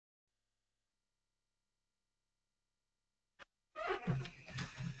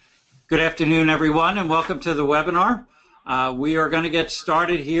Good afternoon, everyone, and welcome to the webinar. We are going to get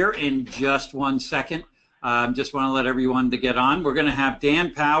started here in just 1 second. Just want to let everyone to get on. We're going to have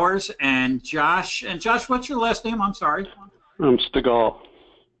Dan Powers and Josh. And Josh, what's your last name? I'm sorry. Stegall.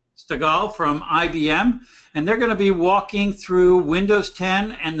 Stegall from IBM. And they're going to be walking through Windows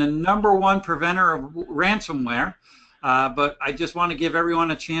 10 and the #1 preventer of ransomware. But I just want to give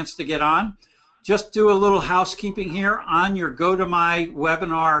everyone a chance to get on. Just do a little housekeeping here on your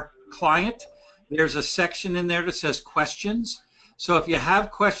GoToMyWebinar client. There's a section in there that says questions. So if you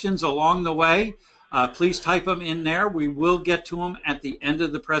have questions along the way, please type them in there. We will get to them at the end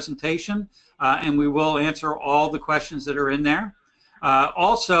of the presentation, and we will answer all the questions that are in there.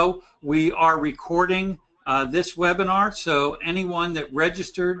 Also, we are recording this webinar, so anyone that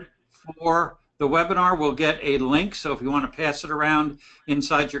registered for the webinar will get a link, so if you want to pass it around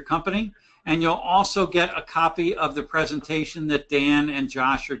inside your company. And you'll also get a copy of the presentation that Dan and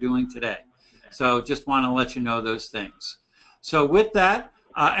Josh are doing today. So just want to let you know those things. So with that,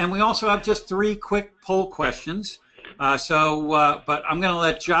 and we also have just 3 quick poll questions. But I'm going to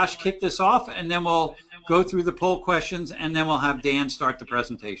let Josh kick this off, and then we'll go through the poll questions, and then we'll have Dan start the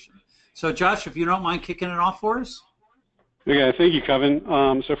presentation. So Josh, if you don't mind kicking it off for us. Okay, thank you, Kevin.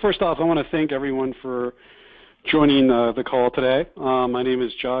 So first off, I want to thank everyone for joining the call today. My name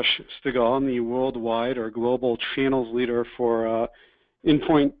is Josh Stegall. I'm the worldwide or global channels leader for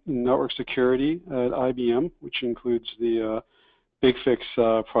Endpoint network security at IBM, which includes the BigFix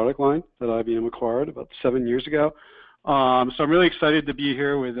product line that IBM acquired about 7 years ago. So I'm really excited to be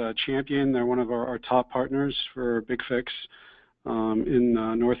here with Champion. They're one of our top partners for BigFix in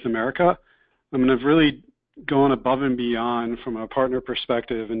North America. I mean, I've really gone above and beyond from a partner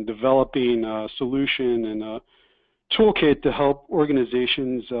perspective in developing a solution and a toolkit to help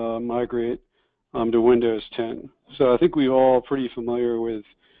organizations migrate to Windows 10. So I think we're all pretty familiar with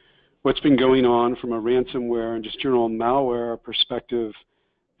what's been going on from a ransomware and just general malware perspective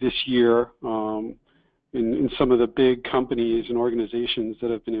this year in some of the big companies and organizations that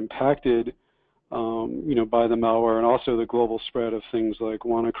have been impacted by the malware, and also the global spread of things like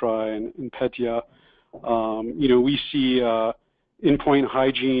WannaCry and Petya. We see endpoint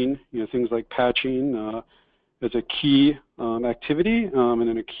hygiene, things like patching as a key activity and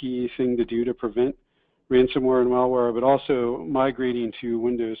then a key thing to do to prevent ransomware and malware, but also migrating to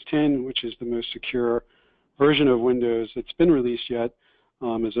Windows 10, which is the most secure version of Windows that's been released yet,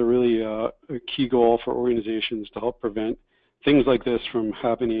 is a really a key goal for organizations to help prevent things like this from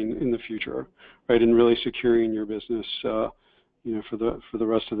happening in the future, right, and really securing your business for the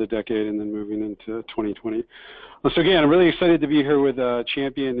rest of the decade and then moving into 2020. So again, I'm really excited to be here with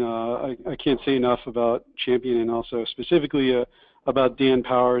Champion. I can't say enough about Champion, and also specifically about Dan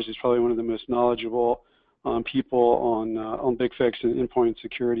Powers. He's probably one of the most knowledgeable people on BigFix and endpoint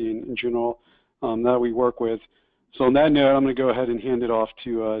security in general that we work with. So on that note, I'm going to go ahead and hand it off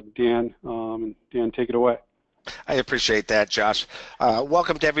to Dan. Dan, take it away. I appreciate that, Josh.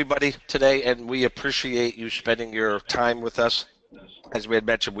 Welcome to everybody today, and we appreciate you spending your time with us. As we had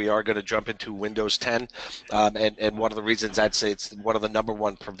mentioned, we are going to jump into Windows 10, and one of the reasons I'd say it's one of the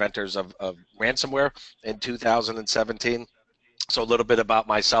 #1 preventers of ransomware in 2017. So a little bit about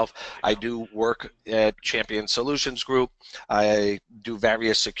myself. I do work at Champion Solutions Group. I do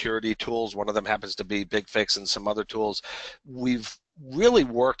various security tools. One of them happens to be BigFix and some other tools. We've really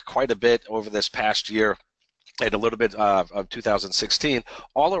worked quite a bit over this past year and a little bit of 2016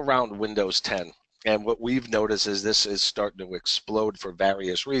 all around Windows 10. And what we've noticed is this is starting to explode for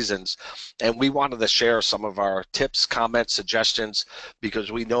various reasons. And we wanted to share some of our tips, comments, suggestions,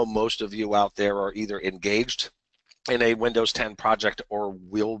 because we know most of you out there are either engaged in a Windows 10 project or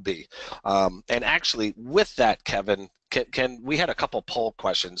will be. And actually, with that, Kevin, we had a couple poll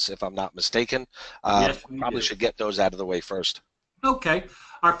questions, if I'm not mistaken. Yes, probably should get those out of the way first. Okay.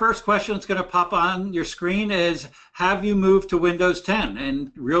 Our first question that's going to pop on your screen is, have you moved to Windows 10?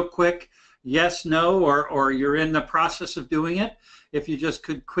 And real quick, yes, no, or you're in the process of doing it. If you just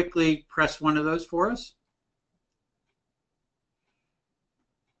could quickly press one of those for us.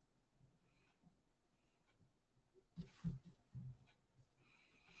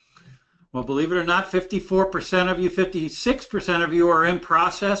 Well, believe it or not, 54% of you, 56% of you are in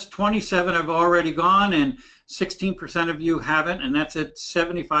process, 27 have already gone, and 16% of you haven't, and that's at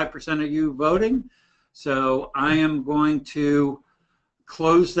 75% of you voting. So I am going to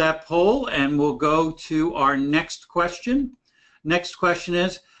close that poll, and we'll go to our next question. Next question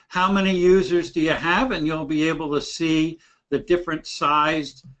is, how many users do you have? And you'll be able to see the different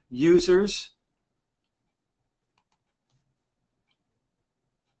sized users.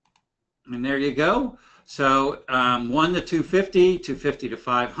 And there you go. So 1 to 250, 250 to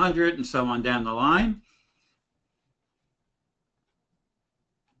 500, and so on down the line.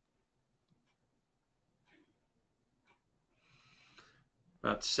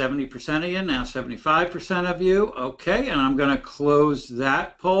 About 70% of you, now 75% of you. Okay, and I'm going to close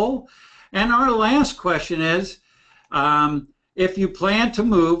that poll. And our last question is, if you plan to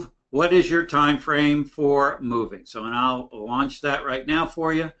move, what is your time frame for moving? So, and I'll launch that right now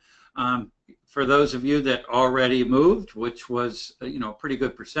for you. For those of you that already moved, which was, a pretty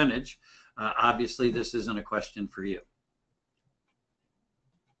good percentage, obviously this isn't a question for you.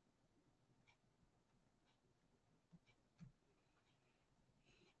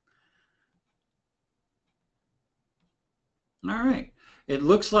 All right. It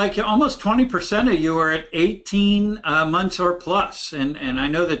looks like almost 20% of you are at 18 months or plus. And I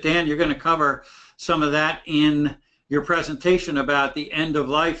know that, Dan, you're going to cover some of that in your presentation about the end of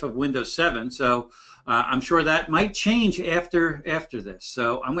life of Windows 7. So I'm sure that might change after this.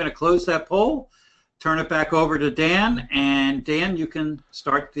 So I'm going to close that poll, turn it back over to Dan. And Dan, you can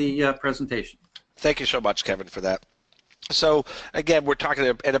start the presentation. Thank you so much, Kevin, for that. So again, we're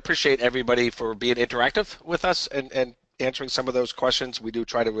talking and appreciate everybody for being interactive with us and answering some of those questions. We do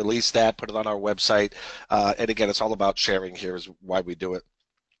try to release that, put it on our website, and again, it's all about sharing here is why we do it.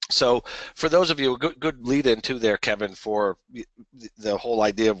 So for those of you, a good lead into there, Kevin, for the whole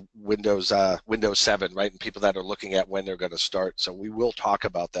idea of Windows 7, right, and people that are looking at when they're going to start. So we will talk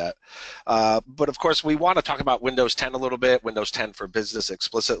about that. But of course, we want to talk about Windows 10 a little bit, Windows 10 for Business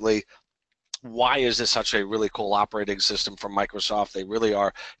explicitly. Why is this such a really cool operating system from Microsoft? They really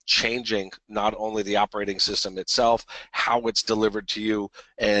are changing not only the operating system itself, how it's delivered to you,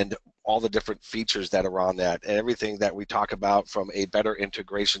 and all the different features that are on that. And everything that we talk about from a better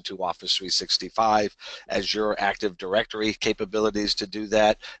integration to Office 365, Azure Active Directory capabilities to do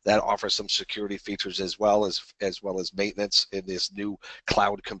that. That offers some security features as well as maintenance in this new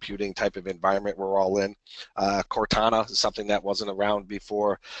cloud computing type of environment we're all in. Cortana is something that wasn't around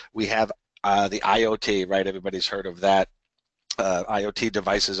before. We have the IoT, right? Everybody's heard of that. IoT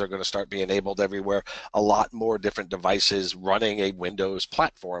devices are going to start being enabled everywhere. A lot more different devices running a Windows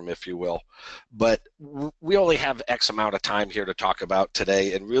platform, if you will. But we only have X amount of time here to talk about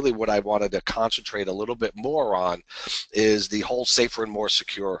today, and really what I wanted to concentrate a little bit more on is the whole safer and more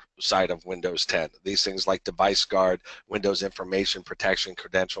secure side of Windows 10. These things like Device Guard, Windows Information Protection,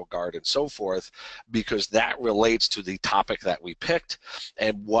 Credential Guard, and so forth, because that relates to the topic that we picked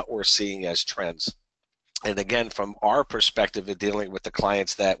and what we're seeing as trends. And again, from our perspective of dealing with the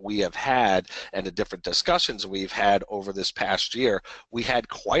clients that we have had and the different discussions we've had over this past year, we had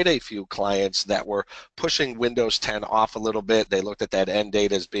quite a few clients that were pushing Windows 10 off a little bit. They looked at that end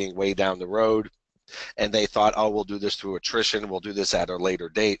date as being way down the road, and they thought, oh, we'll do this through attrition, we'll do this at a later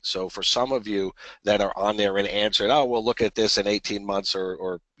date. So for some of you that are on there and answered, oh, we'll look at this in 18 months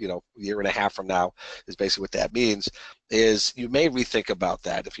or a year and a half from now, is basically what that means, is you may rethink about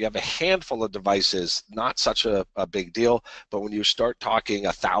that. If you have a handful of devices, not such a big deal, but when you start talking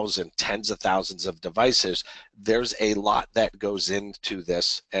 1,000, tens of thousands of devices, there's a lot that goes into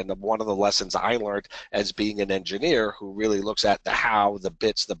this. And one of the lessons I learned as being an engineer who really looks at the how, the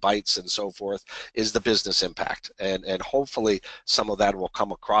bits, the bytes, and so forth, is the business impact. And hopefully some of that will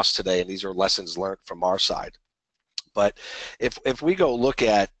come across today, and these are lessons learned from our side. But if we go look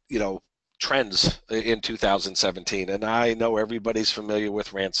at, trends in 2017, and I know everybody's familiar with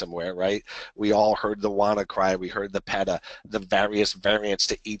ransomware, right? We all heard the WannaCry, we heard the PETA, the various variants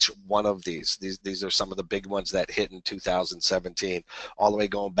to each one of these. These are some of the big ones that hit in 2017, all the way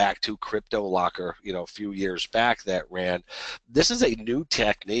going back to CryptoLocker, a few years back that ran. This is a new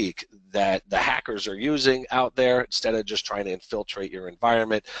technique that the hackers are using out there. Instead of just trying to infiltrate your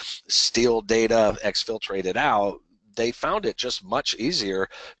environment, steal data, exfiltrate it out, they found it just much easier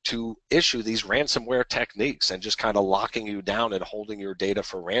to issue these ransomware techniques and just kind of locking you down and holding your data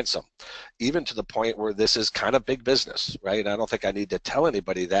for ransom, even to the point where this is kind of big business, right? I don't think I need to tell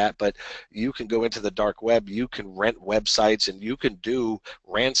anybody that, but you can go into the dark web, you can rent websites, and you can do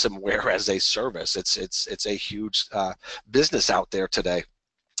ransomware as a service. It's a huge business out there today.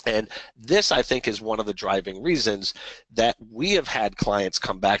 And this, I think, is one of the driving reasons that we have had clients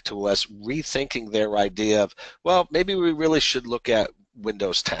come back to us rethinking their idea of, well, maybe we really should look at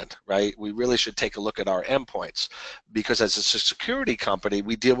Windows 10, right? We really should take a look at our endpoints, because as a security company,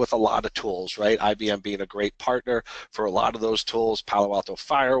 we deal with a lot of tools, right? IBM being a great partner for a lot of those tools, Palo Alto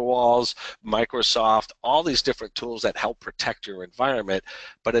firewalls, Microsoft, all these different tools that help protect your environment.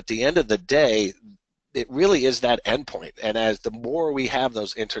 But at the end of the day, it really is that endpoint. And as the more we have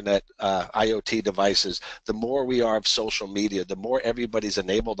those internet IoT devices, the more we are of social media, the more everybody's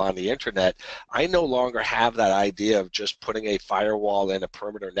enabled on the internet, I no longer have that idea of just putting a firewall and a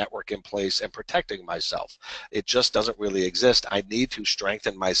perimeter network in place and protecting myself. It just doesn't really exist. I need to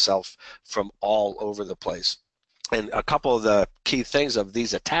strengthen myself from all over the place. And a couple of the key things of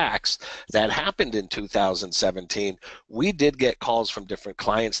these attacks that happened in 2017, we did get calls from different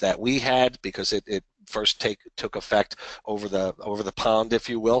clients that we had, because it first took effect over the pond, if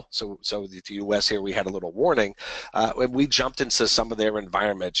you will. So the U.S. here, we had a little warning, and we jumped into some of their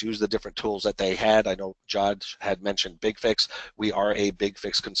environments, used the different tools that they had. I know Judge had mentioned BigFix. We are a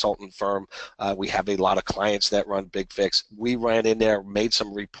BigFix consultant firm. We have a lot of clients that run BigFix. We ran in there, made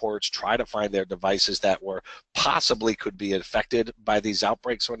some reports, try to find their devices that were possibly could be affected by these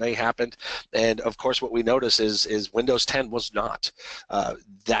outbreaks when they happened. And of course, what we noticed is Windows 10 was not.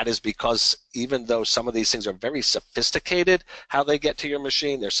 That is because even though some of these things are very sophisticated, how they get to your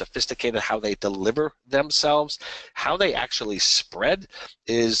machine, they're sophisticated how they deliver themselves, how they actually spread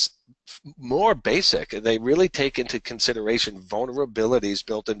is more basic. They really take into consideration vulnerabilities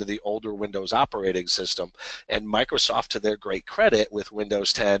built into the older Windows operating system. And Microsoft, to their great credit with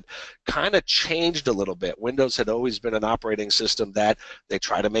Windows 10, kind of changed a little bit. Windows had always been an operating system that they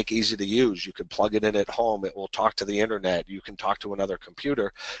try to make easy to use. You can plug it in at home. It will talk to the internet. You can talk to another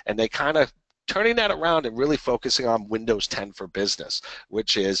computer. And they kind of turning that around and really focusing on Windows 10 for Business,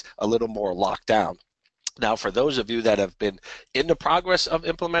 which is a little more locked down. Now, for those of you that have been in the progress of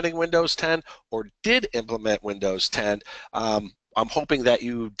implementing Windows 10 or did implement Windows 10, I'm hoping that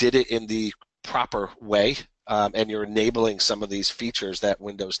you did it in the proper way, and you're enabling some of these features that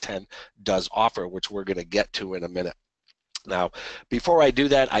Windows 10 does offer, which we're going to get to in a minute. Now, before I do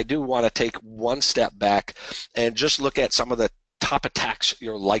that, I do want to take one step back and just look at some of the top attacks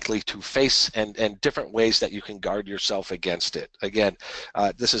you're likely to face and different ways that you can guard yourself against it. Again,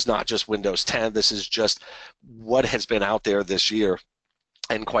 this is not just Windows 10, this is just what has been out there this year.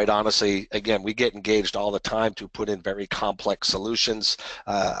 And quite honestly, again, we get engaged all the time to put in very complex solutions.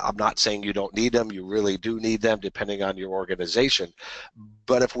 I'm not saying you don't need them. You really do need them depending on your organization.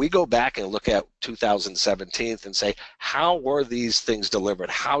 But if we go back and look at 2017 and say, how were these things delivered?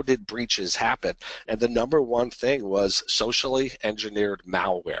 How did breaches happen? And the number one thing was socially engineered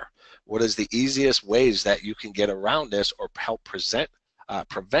malware. What is the easiest ways that you can get around this or help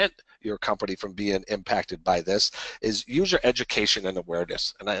prevent your company from being impacted by this is user education and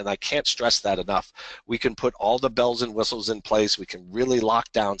awareness. And I can't stress that enough. We can put all the bells and whistles in place. We can really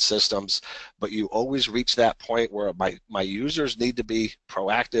lock down systems, but you always reach that point where my users need to be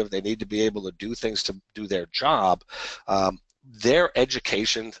proactive. They need to be able to do things to do their job. Their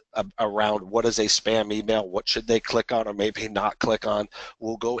education around what is a spam email, what should they click on or maybe not click on,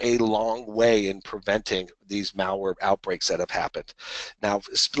 will go a long way in preventing these malware outbreaks that have happened. Now,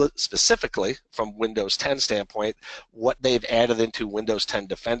 specifically from Windows 10 standpoint, what they've added into Windows 10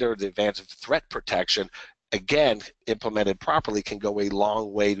 Defender, the advanced threat protection, again, implemented properly, can go a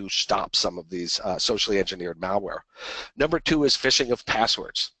long way to stop some of these socially engineered malware. Number two is phishing of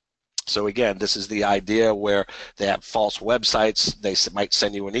passwords. So again, this is the idea where they have false websites. They might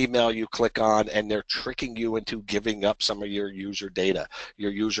send you an email you click on, and they're tricking you into giving up some of your user data,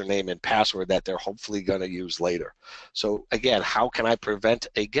 your username and password that they're hopefully going to use later. So again, how can I prevent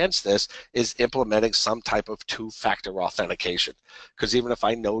against this is implementing some type of two-factor authentication. Because even if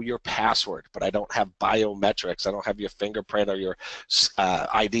I know your password, but I don't have biometrics, I don't have your fingerprint or your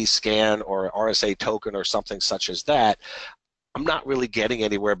ID scan or RSA token or something such as that, I'm not really getting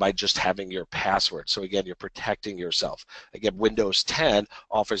anywhere by just having your password. So again, you're protecting yourself. Again, Windows 10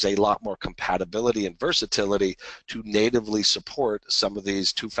 offers a lot more compatibility and versatility to natively support some of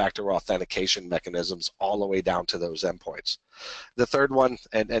these two-factor authentication mechanisms all the way down to those endpoints. The third one,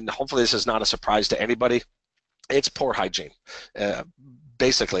 and hopefully this is not a surprise to anybody, it's poor hygiene.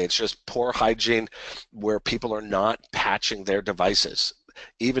 Basically, it's just poor hygiene where people are not patching their devices.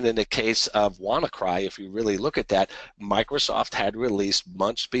 Even in the case of WannaCry, if you really look at that, Microsoft had released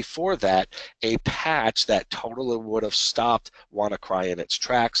months before that a patch that totally would have stopped WannaCry in its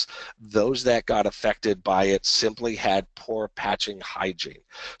tracks. Those that got affected by it simply had poor patching hygiene.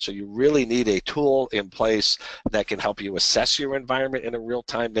 So you really need a tool in place that can help you assess your environment in a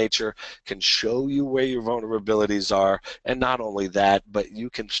real-time nature, can show you where your vulnerabilities are, and not only that, but you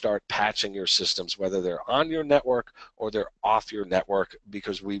can start patching your systems, whether they're on your network or they're off your network,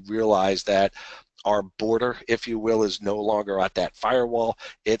 because we realize that our border, if you will, is no longer at that firewall.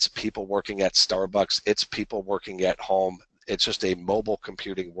 It's people working at Starbucks. It's people working at home. It's just a mobile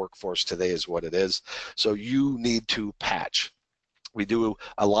computing workforce today is what it is. So you need to patch. We do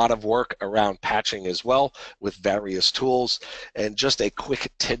a lot of work around patching as well with various tools. And just a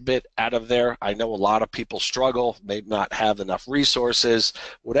quick tidbit out of there, I know a lot of people struggle, may not have enough resources,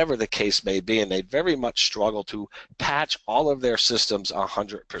 whatever the case may be, and they very much struggle to patch all of their systems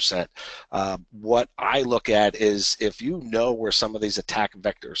 100%. What I look at is if you know where some of these attack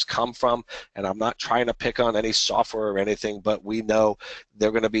vectors come from, and I'm not trying to pick on any software or anything, but we know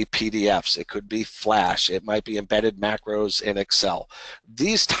they're going to be PDFs, it could be Flash, it might be embedded macros in Excel.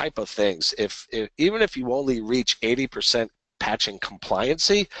 These type of things, even if you only reach 80% patching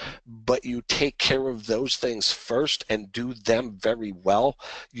compliancy, but you take care of those things first and do them very well,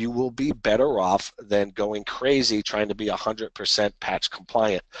 you will be better off than going crazy trying to be 100% patch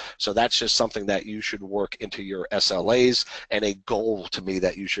compliant. So that's just something that you should work into your SLAs, and a goal to me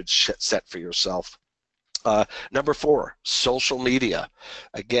that you should set for yourself. Number 4, social media.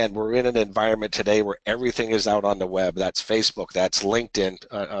 Again, we're in an environment today where everything is out on the web. That's Facebook, that's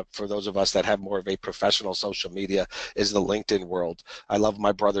LinkedIn. For those of us that have more of a professional social media, is the LinkedIn world. I love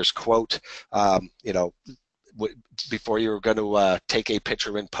my brother's quote, you know, before you're going to take a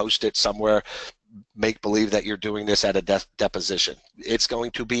picture and post it somewhere, make believe that you're doing this at a deposition. It's going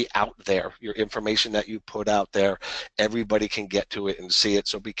to be out there. Your information that you put out there, everybody can get to it and see it.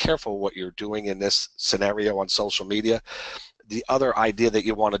 So be careful what you're doing in this scenario on social media. The other idea that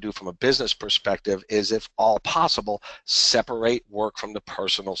you want to do from a business perspective is, if all possible, separate work from the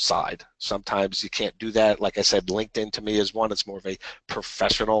personal side. Sometimes you can't do that. Like I said, LinkedIn to me is one. It's more of a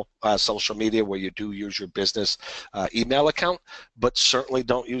professional social media where you do use your business email account, but certainly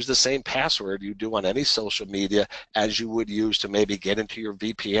don't use the same password you do on any social media as you would use to maybe get into your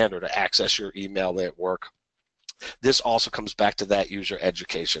VPN or to access your email at work. This also comes back to that user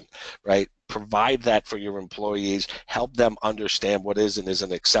education, right? Provide that for your employees, help them understand what is and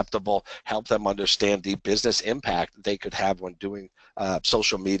isn't acceptable, help them understand the business impact they could have when doing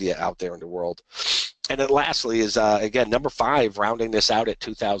social media out there in the world. And then lastly is, again, number 5, rounding this out at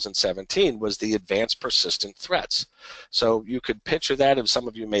 2017, was the advanced persistent threats. So you could picture that, and some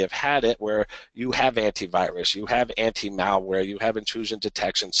of you may have had it, where you have antivirus, you have anti-malware, you have intrusion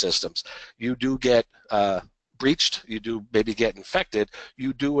detection systems. You do get breached, you do maybe get infected,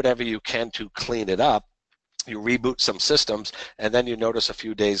 you do whatever you can to clean it up, you reboot some systems, and then you notice a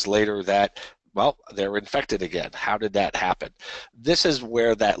few days later that, well, they're infected again. How did that happen? This is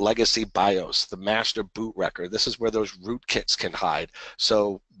where that legacy BIOS, the master boot record, this is where those rootkits can hide.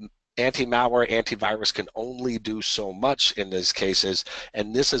 So anti-malware, antivirus can only do so much in these cases,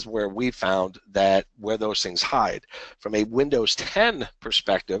 and this is where we found that where those things hide. From a Windows 10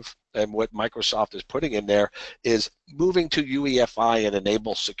 perspective, and what Microsoft is putting in there is moving to UEFI and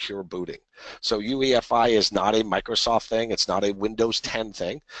enable secure booting. So UEFI is not a Microsoft thing, it's not a Windows 10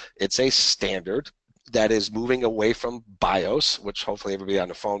 thing, it's a standard that is moving away from BIOS, which hopefully everybody on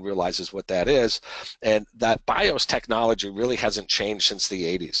the phone realizes what that is. And that BIOS technology really hasn't changed since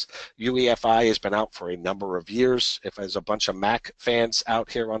the 80s. UEFI has been out for a number of years. If there's a bunch of Mac fans out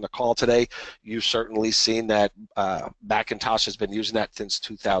here on the call today, you've certainly seen that Macintosh has been using that since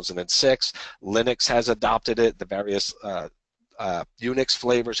 2006. Linux has adopted it. The various Unix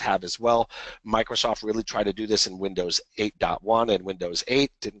flavors have as well. Microsoft really tried to do this in Windows 8.1 and Windows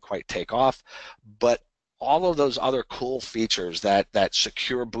 8, didn't quite take off, but all of those other cool features, that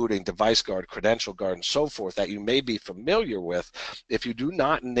secure booting, device guard, credential guard, and so forth that you may be familiar with, if you do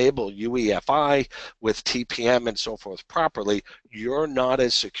not enable UEFI with TPM and so forth properly, you're not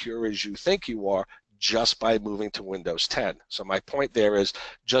as secure as you think you are just by moving to Windows 10. So my point there is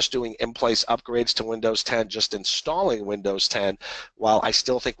just doing in-place upgrades to Windows 10, just installing Windows 10, while I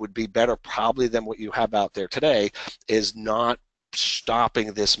still think would be better probably than what you have out there today, is not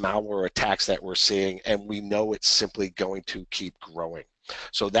stopping this malware attacks that we're seeing, and we know it's simply going to keep growing.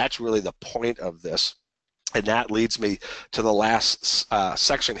 So that's really the point of this. And that leads me to the last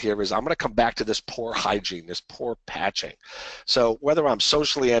section here, is I'm going to come back to this poor hygiene, this poor patching. So whether I'm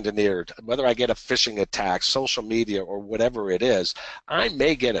socially engineered, whether I get a phishing attack, social media, or whatever it is, I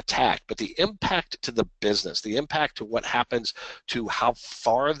may get attacked, but the impact to the business, the impact to what happens, to how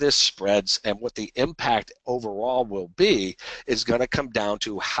far this spreads, and what the impact overall will be, is going to come down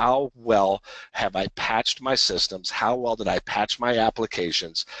to how well have I patched my systems, how well did I patch my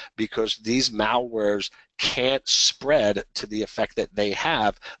applications, because these malwares can't spread to the effect that they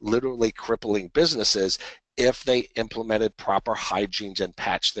have, literally crippling businesses, if they implemented proper hygienes and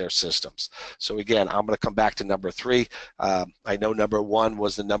patched their systems. So again, I'm going to come back to number 3. I know number 1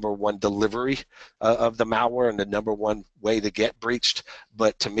 was the number 1 delivery of the malware and the number 1 way to get breached,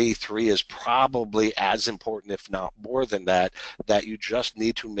 but to me 3 is probably as important, if not more than that, that you just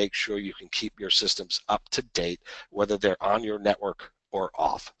need to make sure you can keep your systems up to date, whether they're on your network or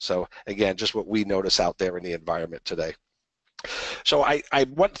off. So again, just what we notice out there in the environment today. So I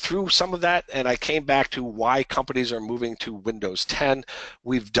went through some of that, and I came back to why companies are moving to Windows 10.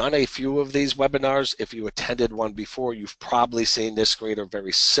 We've done a few of these webinars. If you attended one before, you've probably seen this screen or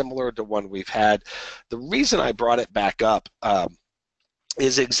very similar to one we've had. The reason I brought it back up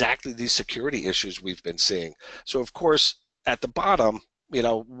is exactly these security issues we've been seeing. So of course, at the bottom, you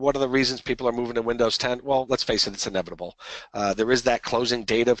know, what are the reasons people are moving to Windows 10? Well, let's face it, it's inevitable. There is that closing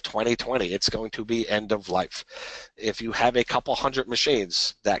date of 2020. It's going to be end of life. If you have a couple hundred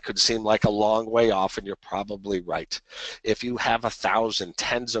machines, that could seem like a long way off, and you're probably right. If you have 1,000,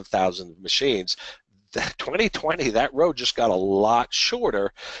 tens of thousands of machines, 2020, that road just got a lot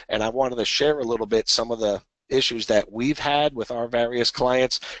shorter, and I wanted to share a little bit some of the issues that we've had with our various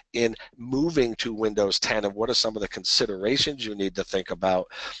clients in moving to Windows 10, and what are some of the considerations you need to think about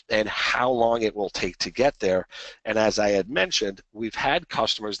and how long it will take to get there. And as I had mentioned, we've had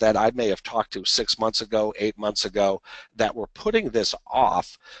customers that I may have talked to 6 months ago, 8 months ago, that were putting this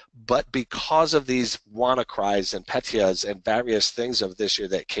off, but because of these WannaCries and Petyas and various things of this year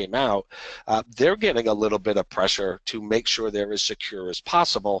that came out, they're getting a little bit of pressure to make sure they're as secure as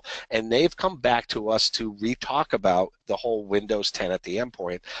possible, and they've come back to us to talk about the whole Windows 10 at the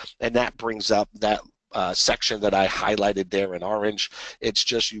endpoint, and that brings up that section that I highlighted there in orange. It's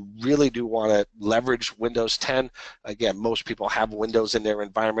just you really do want to leverage Windows 10. Again, most people have Windows in their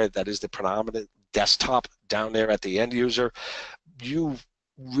environment. That is the predominant desktop down there at the end user. You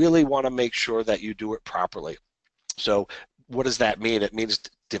really want to make sure that you do it properly. So what does that mean? It means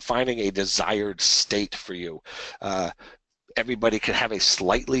defining a desired state for you. Everybody can have a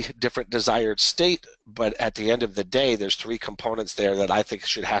slightly different desired state, but at the end of the day, there's 3 components there that I think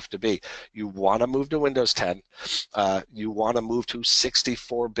should have to be. You want to move to Windows 10. You want to move to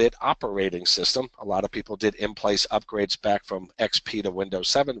 64-bit operating system. A lot of people did in-place upgrades back from XP to Windows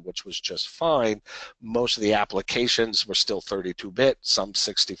 7, which was just fine. Most of the applications were still 32-bit, some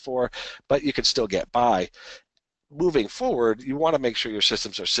 64, but you could still get by. Moving forward, you want to make sure your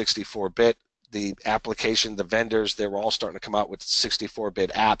systems are 64-bit. The application, the vendors, they're all starting to come out with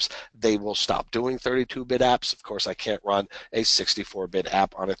 64-bit apps. They will stop doing 32-bit apps. Of course, I can't run a 64-bit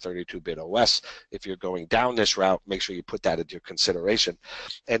app on a 32-bit OS. If you're going down this route, make sure you put that into consideration.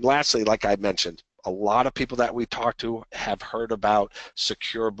 And lastly, like I mentioned, a lot of people that we talk to have heard about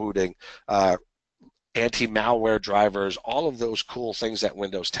secure booting, anti-malware drivers, all of those cool things that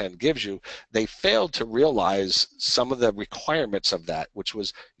Windows 10 gives you. They failed to realize some of the requirements of that, which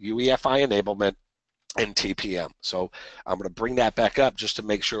was UEFI enablement and TPM. So I'm going to bring that back up just to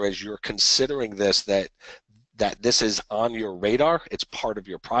make sure as you're considering this that this is on your radar. It's part of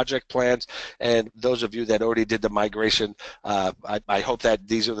your project plans. And those of you that already did the migration, I hope that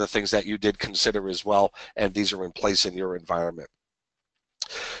these are the things that you did consider as well, and these are in place in your environment.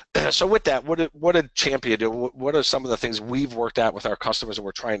 So with that, what did Champion do? What are some of the things we've worked out with our customers and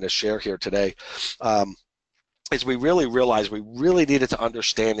we're trying to share here today? Is we really realized we really needed to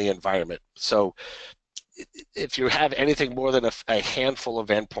understand the environment. So if you have anything more than a handful of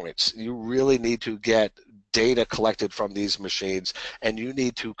endpoints, you really need to get data collected from these machines, and you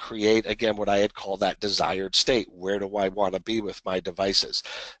need to create, again, what I had called that desired state. Where do I want to be with my devices?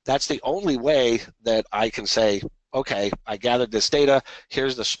 That's the only way that I can say, okay, I gathered this data,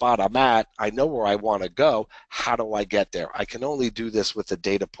 here's the spot I'm at, I know where I want to go, how do I get there? I can only do this with the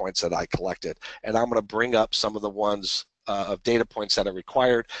data points that I collected, and I'm going to bring up some of the ones of data points that are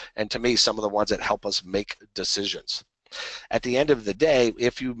required, and to me, some of the ones that help us make decisions. At the end of the day,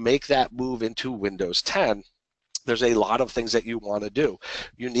 if you make that move into Windows 10, there's a lot of things that you want to do.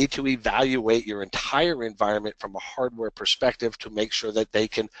 You need to evaluate your entire environment from a hardware perspective to make sure that they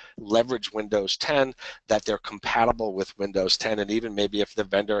can leverage Windows 10, that they're compatible with Windows 10, and even maybe if the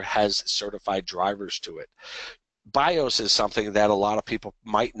vendor has certified drivers to it. BIOS is something that a lot of people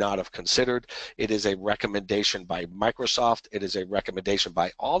might not have considered. It is a recommendation by Microsoft. It is a recommendation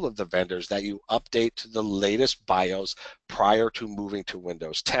by all of the vendors that you update to the latest BIOS prior to moving to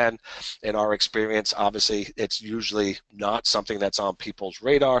Windows 10. In our experience, obviously, it's usually not something that's on people's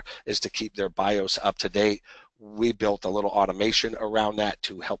radar, is to keep their BIOS up to date. we built a little automation around that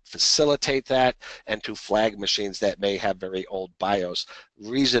to help facilitate that and to flag machines that may have very old BIOS.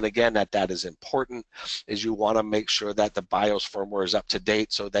 Reason again that is important is you want to make sure that the BIOS firmware is up to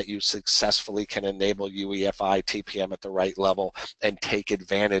date so that you successfully can enable UEFI, TPM at the right level and take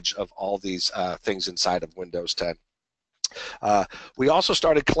advantage of all these things inside of Windows 10. We also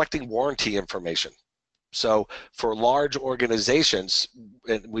started collecting warranty information. So for large organizations,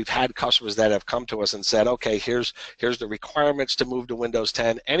 we've had customers that have come to us and said, okay, here's the requirements to move to Windows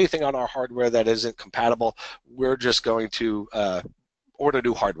 10. Anything on our hardware that isn't compatible, we're just going to order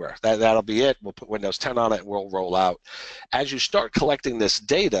new hardware. That'll be it. We'll put Windows 10 on it and we'll roll out. As you start collecting this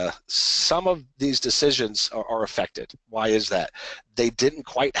data, some of these decisions are affected. Why is that? They didn't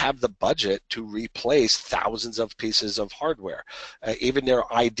quite have the budget to replace thousands of pieces of hardware. Even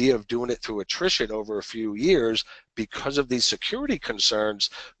their idea of doing it through attrition over a few years, because of these security concerns,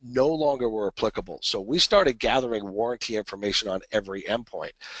 no longer were applicable. So we started gathering warranty information on every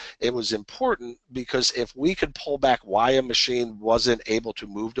endpoint. It was important because if we could pull back why a machine wasn't able to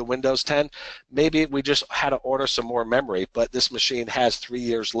move to Windows 10, maybe we just had to order some more memory, but this machine has 3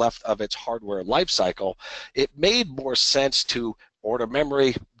 years left of its hardware life cycle. It made more sense to order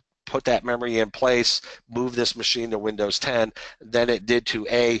memory, put that memory in place, move this machine to Windows 10, than it did to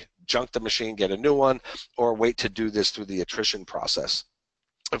junk the machine, get a new one, or wait to do this through the attrition process.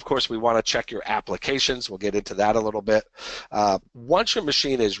 Of course, we want to check your applications. We'll get into that a little bit. Once your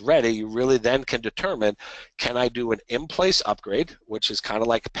machine is ready, you really then can determine, can I do an in-place upgrade, which is kind of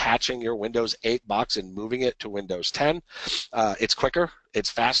like patching your Windows 8 box and moving it to Windows 10. It's quicker, it's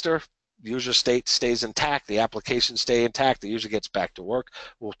faster. User state stays intact, the applications stay intact, the user gets back to work.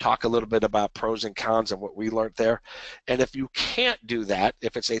 We'll talk a little bit about pros and cons and what we learned there. And if you can't do that,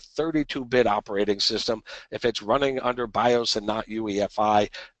 if it's a 32-bit operating system, if it's running under BIOS and not UEFI,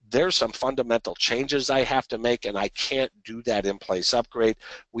 there's some fundamental changes I have to make, and I can't do that in-place upgrade.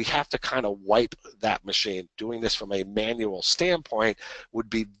 We have to kind of wipe that machine. Doing this from a manual standpoint would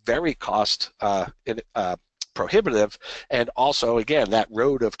be very prohibitive, and also again that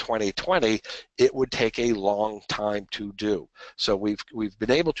road of 2020, it would take a long time to do. So we've been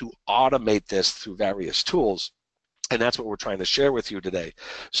able to automate this through various tools, and that's what we're trying to share with you today.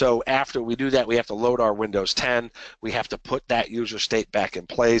 So after we do that, we have to load our Windows 10. We have to put that user state back in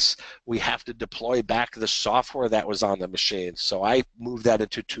place. We have to deploy back the software that was on the machine. So I move that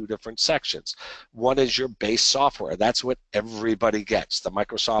into two different sections. One is your base software. That's what everybody gets, the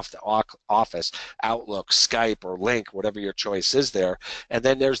Microsoft Office, Outlook, Skype, or Link, whatever your choice is there. And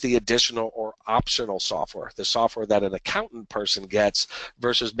then there's the additional or optional software, the software that an accountant person gets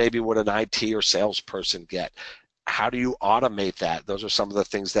versus maybe what an IT or salesperson get. How do you automate that? Those are some of the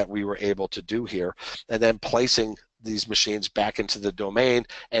things that we were able to do here. And then placing these machines back into the domain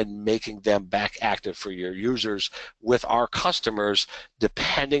and making them back active for your users. With our customers,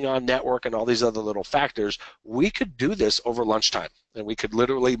 depending on network and all these other little factors, we could do this over lunchtime. And we could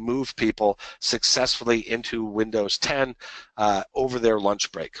literally move people successfully into Windows 10 over their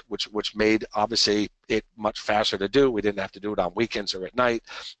lunch break, which made obviously it much faster to do. We didn't have to do it on weekends or at night,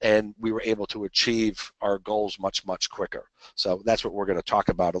 and we were able to achieve our goals much, much quicker. So that's what we're going to talk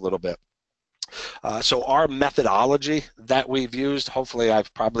about a little bit. So our methodology that we've used, hopefully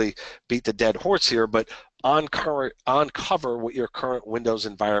I've probably beat the dead horse here, but uncover what your current Windows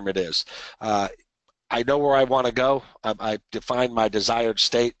environment is. I know where I want to go. I define my desired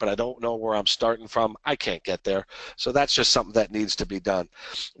state, but I don't know where I'm starting from. I can't get there. So that's just something that needs to be done.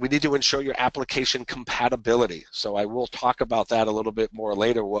 We need to ensure your application compatibility. So I will talk about that a little bit more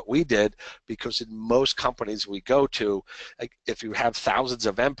later, what we did, because in most companies we go to, if you have thousands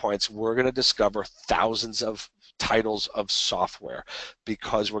of endpoints, we're going to discover thousands of titles of software,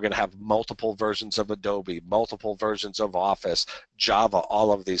 because we're going to have multiple versions of Adobe, multiple versions of Office, Java,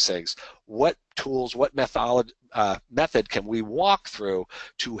 all of these things. What tools, what method can we walk through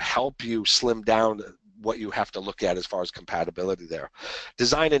to help you slim down what you have to look at as far as compatibility there?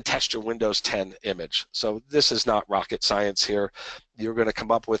 Design and test your Windows 10 image. So this is not rocket science here. You're going to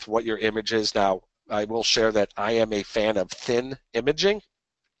come up with what your image is. Now, I will share that I am a fan of thin imaging.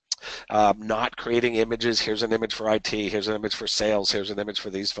 Not creating images, here's an image for IT, here's an image for sales, here's an image for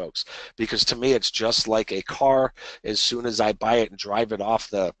these folks. Because to me, it's just like a car. As soon as I buy it and drive it off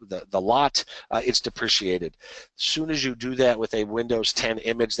the lot, it's depreciated. As soon as you do that with a Windows 10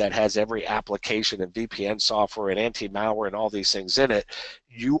 image that has every application and VPN software and anti-malware and all these things in it,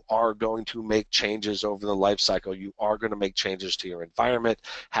 you are going to make changes over the life cycle. You are going to make changes to your environment.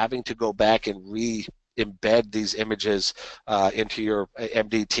 Having to go back and embed these images into your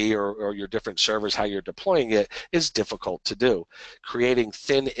MDT or your different servers, how you're deploying it, is difficult to do. Creating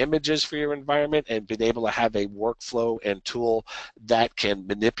thin images for your environment and being able to have a workflow and tool that can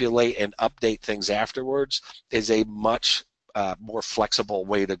manipulate and update things afterwards is a much more flexible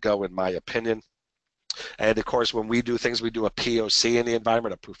way to go, in my opinion. And of course, when we do things, we do a POC in the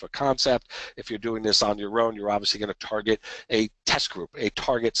environment, a proof of concept. If you're doing this on your own, you're obviously going to target a test group, a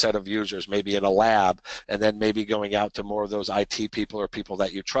target set of users, maybe in a lab, and then maybe going out to more of those IT people or people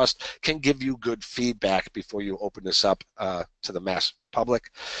that you trust can give you good feedback before you open this up to the mass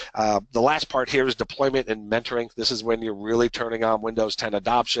public. The last part here is deployment and mentoring. This is when you're really turning on Windows 10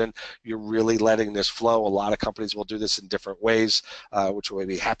 adoption. You're really letting this flow. A lot of companies will do this in different ways, which we'll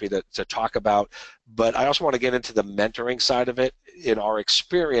be happy to talk about. But I also want to get into the mentoring side of it. In our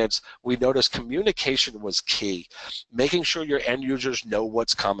experience, we noticed communication was key. Making sure your end users know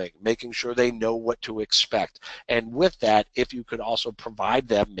what's coming, making sure they know what to expect. And with that, if you could also provide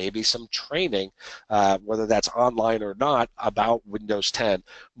them maybe some training, whether that's online or not, about Windows 10,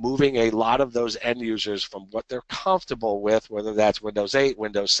 moving a lot of those end users from what they're comfortable with, whether that's Windows 8,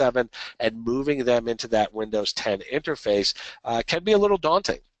 Windows 7, and moving them into that Windows 10 interface can be a little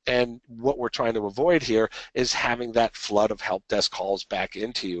daunting. And what we're trying to avoid here is having that flood of help desk calls back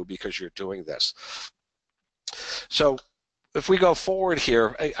into you because you're doing this. So if we go forward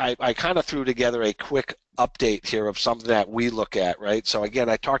here, I kind of threw together a quick update here of something that we look at, right? So again,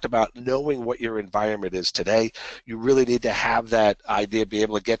 I talked about knowing what your environment is today. You really need to have that idea, be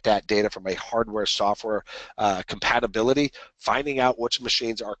able to get that data from a hardware, software compatibility, finding out which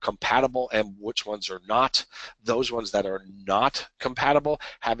machines are compatible and which ones are not. Those ones that are not compatible,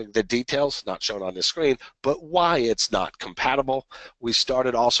 having the details, not shown on the screen, but why it's not compatible. We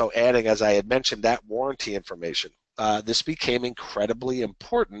started also adding, as I had mentioned, that warranty information. This became incredibly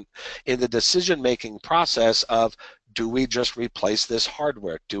important in the decision-making process of, do we just replace this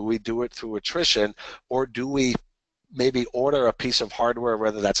hardware? Do we do it through attrition, or do we maybe order a piece of hardware,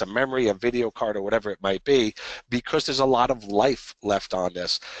 whether that's a memory, a video card, or whatever it might be, because there's a lot of life left on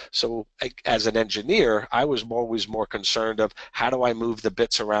this. So as an engineer, I was always more concerned of, how do I move the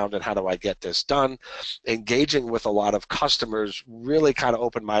bits around and how do I get this done? Engaging with a lot of customers really kind of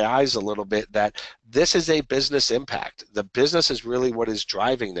opened my eyes a little bit that this is a business impact. The business is really what is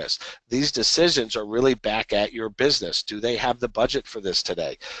driving this. These decisions are really back at your business. Do they have the budget for this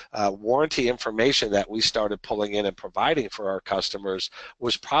today? Warranty information that we started pulling in and providing for our customers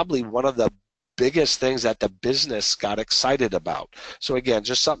was probably one of the biggest things that the business got excited about. So again,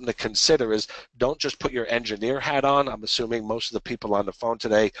 just something to consider is, don't just put your engineer hat on. I'm assuming most of the people on the phone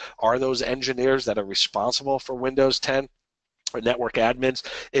today are those engineers that are responsible for Windows 10 or network admins.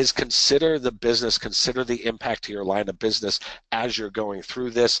 Is consider the business, consider the impact to your line of business as you're going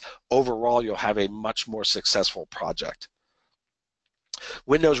through this. Overall, you'll have a much more successful project.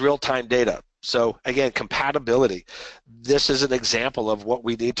 Windows real-time data. So again, compatibility. This is an example of what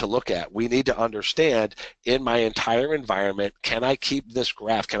we need to look at. We need to understand, in my entire environment, can I keep this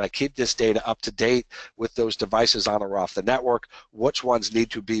graph, can I keep this data up to date with those devices on or off the network? Which ones need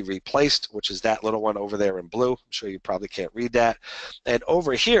to be replaced, which is that little one over there in blue. I'm sure you probably can't read that. And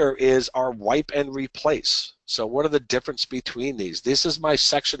over here is our wipe and replace. So what are the difference between these? This is my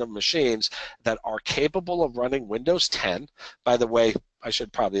section of machines that are capable of running Windows 10. By the way, I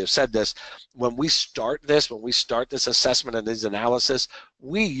should probably have said this. When we start this assessment and this analysis,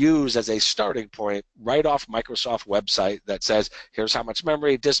 we use as a starting point right off Microsoft website that says, here's how much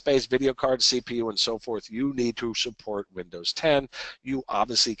memory, disk space, video card, CPU, and so forth you need to support Windows 10. You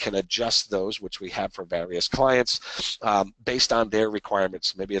obviously can adjust those, which we have for various clients, based on their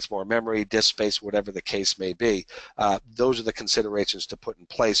requirements. Maybe it's more memory, disk space, whatever the case may be. Those are the considerations to put in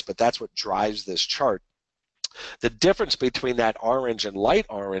place, but that's what drives this chart. The difference between that orange and light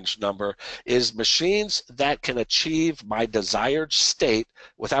orange number is machines that can achieve my desired state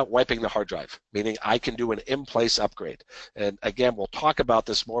without wiping the hard drive, meaning I can do an in-place upgrade. And again, we'll talk about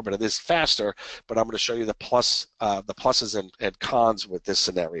this more, but it is faster, but I'm going to show you the pluses and cons with this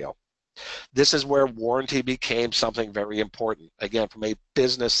scenario. This is where warranty became something very important, again, from a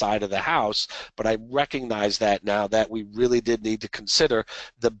business side of the house, but I recognize that now that we really did need to consider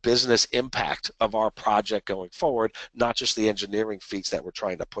the business impact of our project going forward, not just the engineering feats that we're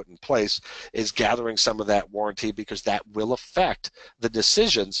trying to put in place, is gathering some of that warranty, because that will affect the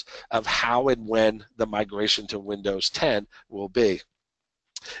decisions of how and when the migration to Windows 10 will be.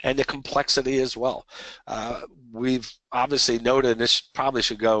 And the complexity as well. We've obviously noted, and this probably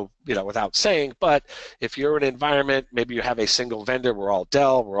should go, without saying, but if you're in an environment, maybe you have a single vendor, we're all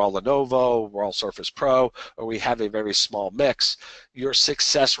Dell, we're all Lenovo, we're all Surface Pro, or we have a very small mix, your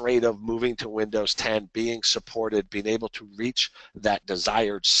success rate of moving to Windows 10, being supported, being able to reach that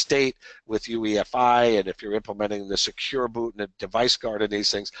desired state with UEFI, and if you're implementing the secure boot and a device guard and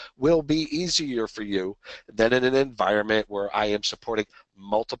these things, will be easier for you than in an environment where I am supporting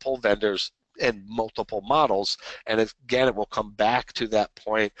multiple vendors and multiple models. And again, it will come back to that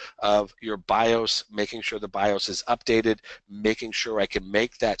point of your BIOS, making sure the BIOS is updated, making sure I can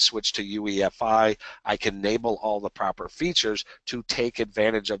make that switch to UEFI, I can enable all the proper features to take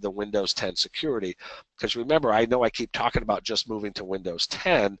advantage of the Windows 10 security. Because remember, I know I keep talking about just moving to Windows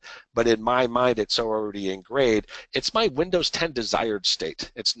 10, but in my mind it's already ingrained. It's my Windows 10 desired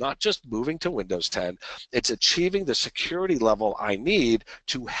state. It's not just moving to Windows 10, it's achieving the security level I need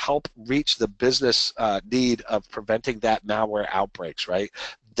to help reach the business need of preventing that malware outbreaks, right?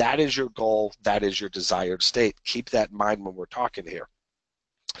 That is your goal, that is your desired state. Keep that in mind when we're talking here.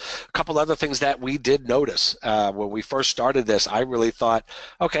 A couple other things that we did notice when we first started this. I really thought,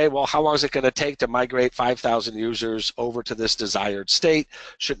 okay, well, how long is it going to take to migrate 5,000 users over to this desired state?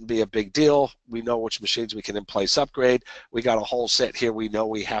 Shouldn't be a big deal. We know which machines we can in place upgrade. We got a whole set here we know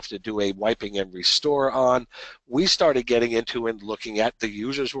we have to do a wiping and restore on. We started getting into and looking at the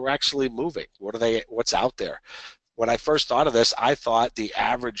users who are actually moving. What's out there? When I first thought of this, I thought the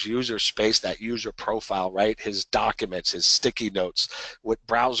average user space, that user profile, right, his documents, his sticky notes, with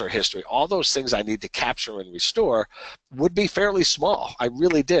browser history, all those things I need to capture and restore would be fairly small. I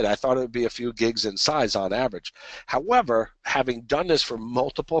really did. I thought it would be a few gigs in size on average. However, having done this for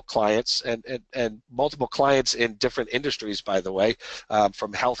multiple clients and multiple clients in different industries, by the way,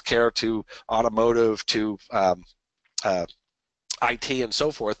 from healthcare to automotive to IT and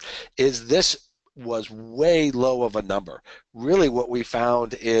so forth, is this was way low of a number. Really what we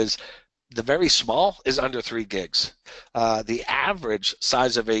found is the very small is under 3 gigs. The average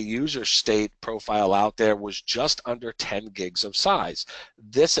size of a user state profile out there was just under 10 gigs of size.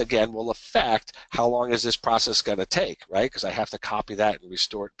 This again will affect how long is this process going to take, right? Because I have to copy that and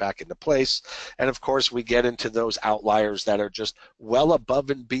restore it back into place. And of course we get into those outliers that are just well above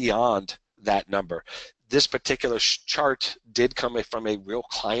and beyond that number. This particular chart did come from a real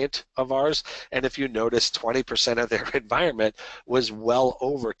client of ours, and if you notice, 20% of their environment was well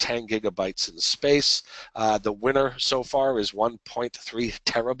over 10 gigabytes in space. The winner so far is 1.3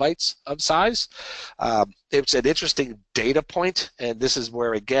 terabytes of size. It's an interesting data point, and this is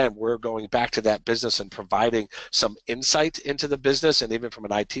where, again, we're going back to that business and providing some insight into the business, and even from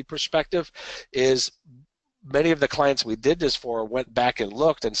an IT perspective, is many of the clients we did this for went back and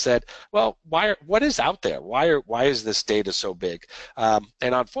looked and said, well, what is out there? Why is this data so big? And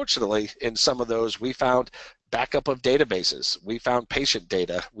unfortunately, in some of those, we found backup of databases. We found patient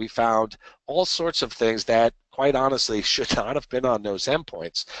data. We found all sorts of things that, quite honestly, should not have been on those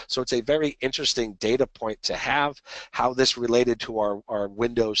endpoints. So it's a very interesting data point to have. How this related to our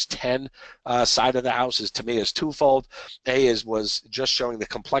Windows 10 side of the house is, to me, is twofold. Was just showing the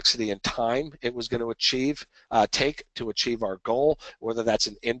complexity and time it was going to take to achieve our goal, whether that's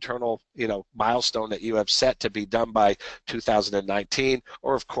an internal milestone that you have set to be done by 2019,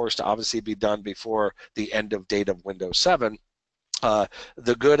 or of course to obviously be done before the end of date of Windows 7.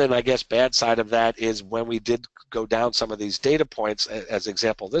 The good and I guess bad side of that is when we did go down some of these data points, as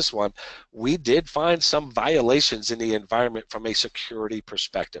example this one, we did find some violations in the environment from a security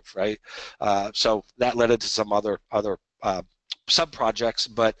perspective, right? So that led into some other sub-projects,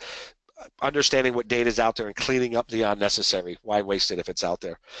 but understanding what data is out there and cleaning up the unnecessary. Why waste it if it's out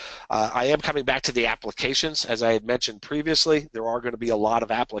there? I am coming back to the applications. As I had mentioned previously, there are going to be a lot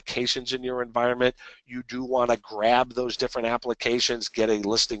of applications in your environment. You do want to grab those different applications, get a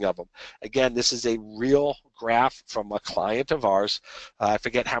listing of them. Again, this is a real graph from a client of ours. I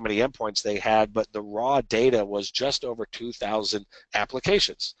forget how many endpoints they had, but the raw data was just over 2,000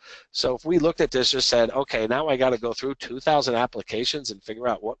 applications. So if we looked at this and said, okay, now I got to go through 2,000 applications and figure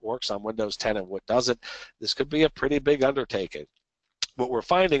out what works on Windows 10 and what doesn't, this could be a pretty big undertaking. What we're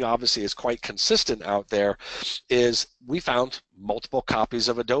finding, obviously, is quite consistent out there is we found multiple copies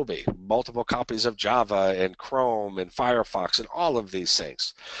of Adobe, multiple copies of Java and Chrome and Firefox and all of these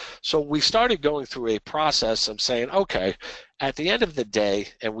things. So we started going through a process of saying, okay, at the end of the day,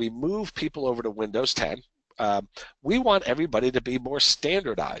 and we move people over to Windows 10, we want everybody to be more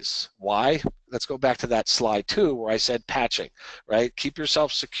standardized. Why? Let's go back to that slide 2 where I said patching, right? Keep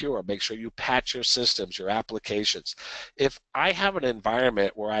yourself secure. Make sure you patch your systems, your applications. If I have an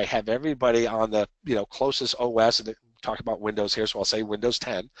environment where I have everybody on the closest OS, and talk about Windows here, so I'll say Windows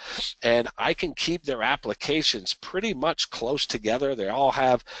 10, and I can keep their applications pretty much close together. They all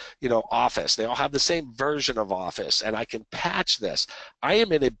have, Office. They all have the same version of Office, and I can patch this. I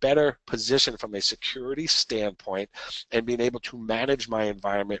am in a better position from a security standpoint and being able to manage my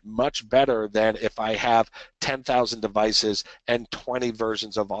environment much better than if I have 10,000 devices and 20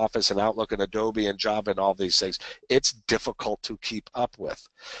 versions of Office and Outlook and Adobe and Java and all these things. It's difficult to keep up with.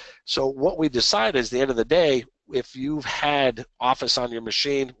 So what we decide is, at the end of the day, if you've had Office on your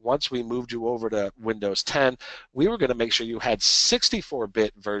machine, once we moved you over to Windows 10, we were going to make sure you had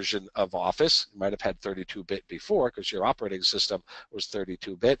 64-bit version of Office. You might have had 32-bit before because your operating system was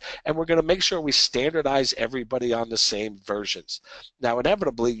 32-bit, and we're going to make sure we standardize everybody on the same versions. Now,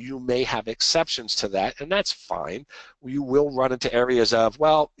 inevitably, you may have exceptions to that, and that's fine. You will run into areas of,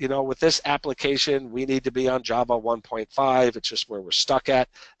 well, with this application, we need to be on Java 1.5. It's just where we're stuck at.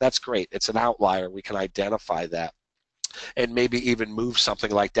 That's great. It's an outlier. We can identify that and maybe even move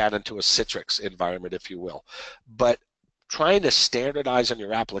something like that into a Citrix environment, if you will. But trying to standardize on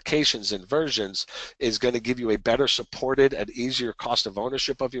your applications and versions is going to give you a better supported and easier cost of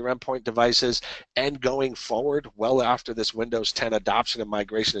ownership of your endpoint devices, and going forward, well after this Windows 10 adoption and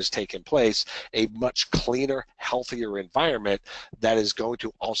migration has taken place, a much cleaner, healthier environment that is going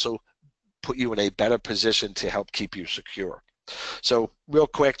to also put you in a better position to help keep you secure. So real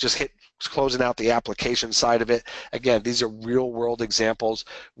quick, just closing out the application side of it. Again, these are real world examples.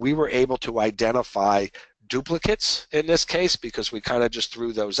 We were able to identify duplicates in this case because we kind of just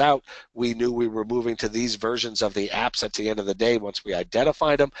threw those out. We knew we were moving to these versions of the apps at the end of the day. Once we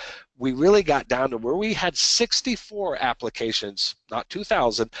identified them, we really got down to where we had 64 applications, not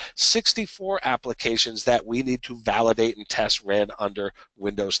 2,000, 64 applications that we need to validate and test ran under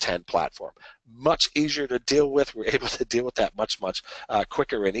Windows 10 platform. Much easier to deal with. We're able to deal with that much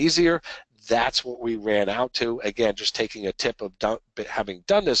quicker and easier. That's what we ran out to. Again, just taking a tip of having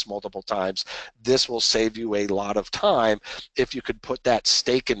done this multiple times, this will save you a lot of time if you could put that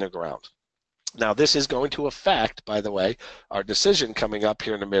stake in the ground. Now, this is going to affect, by the way, our decision coming up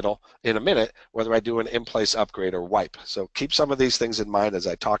here in a minute, whether I do an in-place upgrade or wipe. So keep some of these things in mind as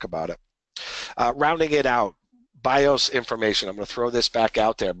I talk about it. Rounding it out, BIOS information. I'm going to throw this back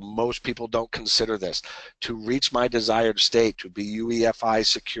out there. Most people don't consider this. To reach my desired state, to be UEFI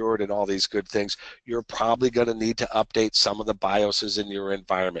secured and all these good things, you're probably going to need to update some of the BIOSes in your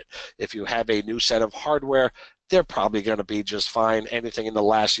environment. If you have a new set of hardware, they're probably going to be just fine. Anything in the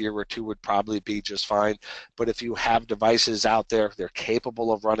last year or two would probably be just fine. But if you have devices out there, they're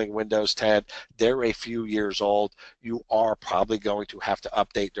capable of running Windows 10, they're a few years old, you are probably going to have to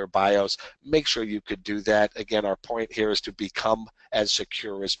update their BIOS. Make sure you could do that. Again, our point here is to become as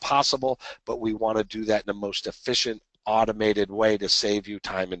secure as possible, but we want to do that in the most efficient, automated way to save you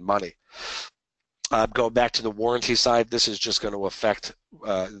time and money. Going back to the warranty side, this is just going to affect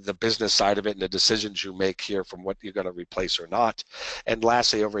the business side of it and the decisions you make here from what you're going to replace or not. And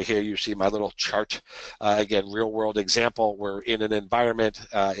lastly, over here, you see my little chart. Again, real world example. We're in an environment.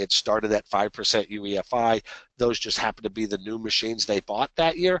 It started at 5% UEFI. Those just happen to be the new machines they bought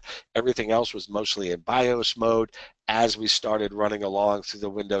that year. Everything else was mostly in BIOS mode. As we started running along through the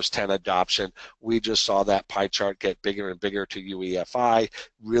Windows 10 adoption, we just saw that pie chart get bigger and bigger to UEFI,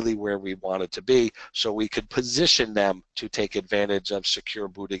 really where we wanted to be, so we could position them to take advantage of secure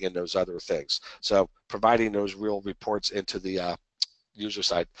booting and those other things. So providing those real reports into the user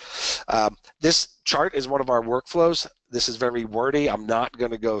side. This chart is one of our workflows. This is very wordy. I'm not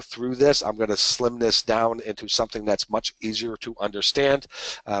going to go through this. I'm going to slim this down into something that's much easier to understand.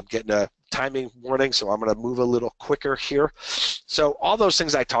 I'm getting a timing warning, so I'm going to move a little quicker here. So all those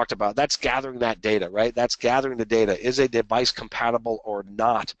things I talked about, that's gathering that data, right? That's gathering the data. Is a device compatible or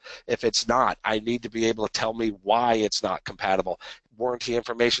not? If it's not, I need to be able to tell me why it's not compatible. Warranty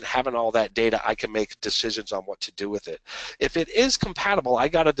information, having all that data, I can make decisions on what to do with it. If it is compatible, I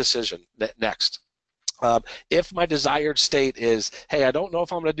got a decision next. If my desired state is, hey, I don't know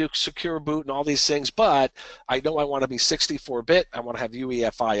if I'm going to do secure boot and all these things, but I know I want to be 64-bit, I want to have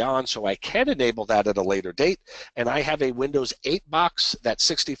UEFI on, so I can enable that at a later date, and I have a Windows 8 box that's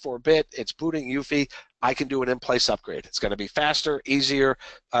 64-bit, it's booting UEFI, I can do an in-place upgrade. It's going to be faster, easier,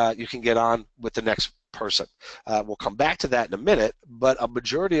 you can get on with the next person. We'll come back to that in a minute, but a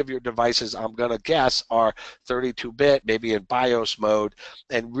majority of your devices, I'm going to guess, are 32-bit, maybe in BIOS mode,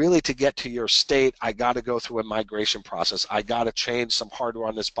 and really to get to your state, I got to go through a migration process. I got to change some hardware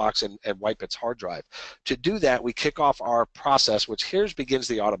on this box and wipe its hard drive. To do that, we kick off our process, which here's begins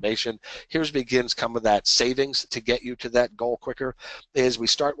the automation, here's begins some of that savings to get you to that goal quicker, is we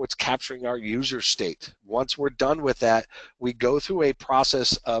start with capturing our user state. Once we're done with that, we go through a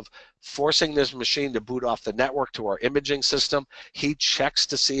process of forcing this machine to boot off the network to our imaging system. He checks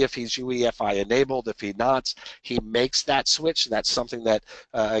to see if he's UEFI enabled. If he's not, he makes that switch. That's something that,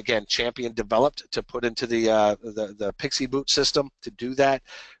 again, Champion developed to put into the Pixie boot system to do that.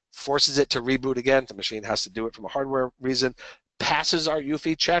 Forces it to reboot again. The machine has to do it from a hardware reason. Passes our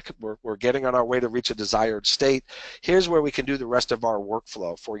UEFI check. We're getting on our way to reach a desired state. Here's where we can do the rest of our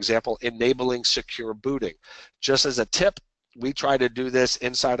workflow. For example, enabling secure booting. Just as a tip, we try to do this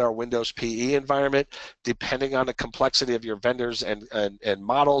inside our Windows PE environment. Depending on the complexity of your vendors and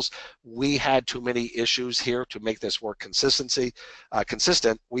models, we had too many issues here to make this work consistent.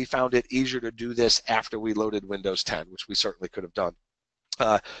 We found it easier to do this after we loaded Windows 10, which we certainly could have done.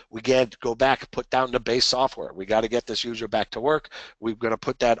 We get to go back, put down the base software. We got to get this user back to work. We're going to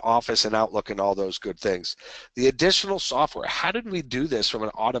put that Office and Outlook and all those good things. The additional software, how did we do this from an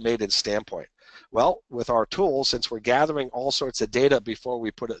automated standpoint? Well, with our tool, since we're gathering all sorts of data before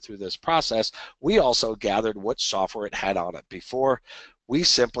we put it through this process, we also gathered what software it had on it before. We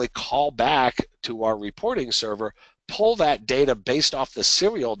simply call back to our reporting server, pull that data based off the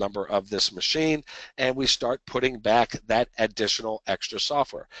serial number of this machine, and we start putting back that additional extra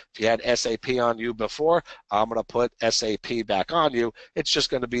software. If you had SAP on you before, I'm going to put SAP back on you. It's just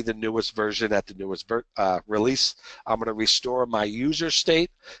going to be the newest version at the newest release. I'm going to restore my user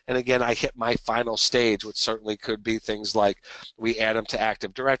state, and again, I hit my final stage, which certainly could be things like we add them to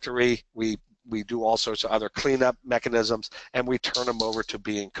Active Directory, we do all sorts of other cleanup mechanisms, and we turn them over to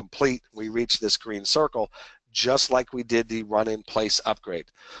being complete. We reach this green circle, just like we did the run-in-place upgrade.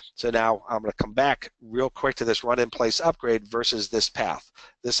 So now I'm going to come back real quick to this run-in-place upgrade versus this path.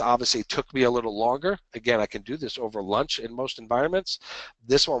 This obviously took me a little longer. Again, I can do this over lunch in most environments.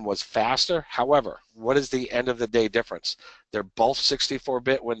 This one was faster. However, what is the end of the day difference? They're both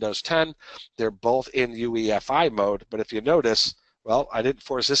 64-bit Windows 10. They're both in UEFI mode, but if you notice, well, I didn't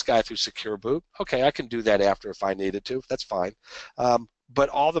force this guy through secure boot. Okay, I can do that after if I needed to. That's fine. But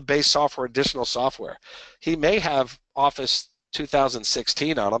all the base software, additional software. He may have Office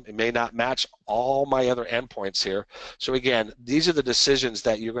 2016 on him. It may not match all my other endpoints here. So again, these are the decisions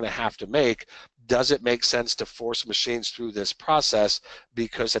that you're going to have to make. Does it make sense to force machines through this process?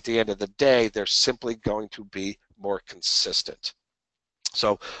 Because at the end of the day, they're simply going to be more consistent.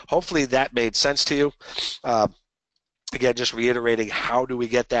 So hopefully that made sense to you. Again, just reiterating, how do we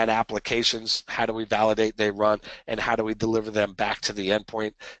get that applications, how do we validate they run, and how do we deliver them back to the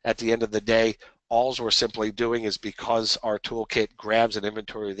endpoint? At the end of the day, all we're simply doing is, because our toolkit grabs an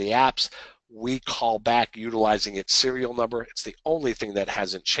inventory of the apps, we call back utilizing its serial number. It's the only thing that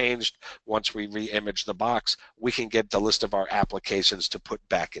hasn't changed. Once we re-image the box, we can get the list of our applications to put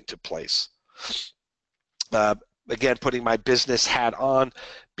back into place. Again, putting my business hat on,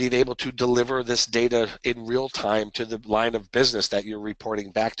 being able to deliver this data in real time to the line of business that you're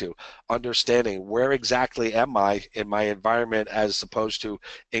reporting back to, understanding where exactly am I in my environment as opposed to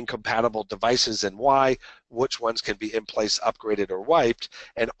incompatible devices and why, which ones can be in place, upgraded, or wiped,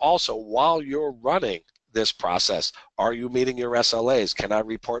 and also while you're running this process, are you meeting your SLAs? Can I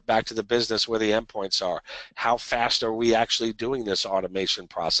report back to the business where the endpoints are? How fast are we actually doing this automation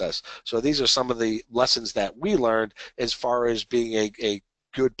process? So these are some of the lessons that we learned as far as being a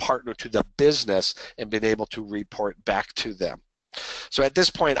good partner to the business and being able to report back to them. So at this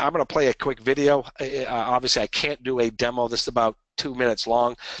point, I'm going to play a quick video. Obviously, I can't do a demo. This is about 2 minutes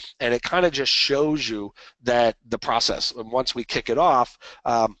long, and it kind of just shows you that the process. And once we kick it off,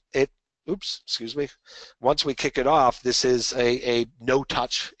 once we kick it off, this is a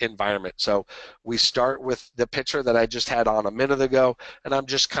no-touch environment. So we start with the picture that I just had on a minute ago, and I'm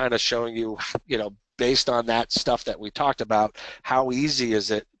just kind of showing you, based on that stuff that we talked about, how easy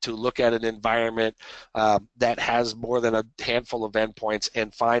is it to look at an environment that has more than a handful of endpoints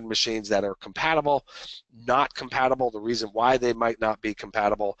and find machines that are compatible, not compatible, the reason why they might not be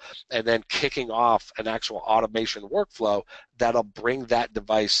compatible, and then kicking off an actual automation workflow that'll bring that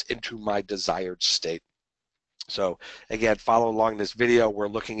device into my desired state. So again, follow along this video. We're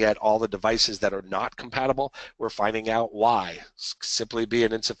looking at all the devices that are not compatible. We're finding out why. Simply be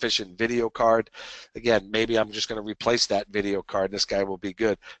an insufficient video card. Again, maybe I'm just going to replace that video card. This guy will be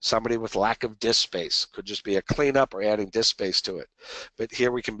good. Somebody with lack of disk space. Could just be a cleanup or adding disk space to it. But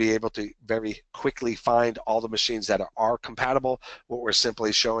here we can be able to very quickly find all the machines that are compatible. What we're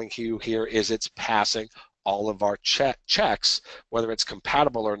simply showing you here is it's passing all of our checks, whether it's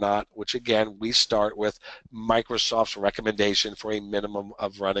compatible or not, which again, we start with Microsoft's recommendation for a minimum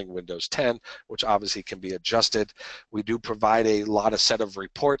of running Windows 10, which obviously can be adjusted. We do provide a lot of set of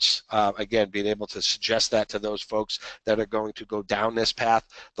reports, again, being able to suggest that to those folks that are going to go down this path.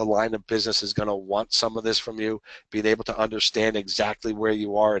 The line of business is going to want some of this from you. Being able to understand exactly where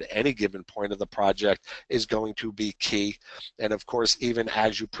you are at any given point of the project is going to be key. And of course, even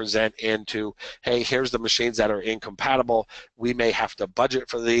as you present into, hey, here's the machines that are incompatible, we may have to budget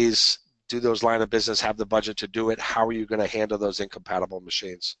for these. Do those line of business have the budget to do it? How are you going to handle those incompatible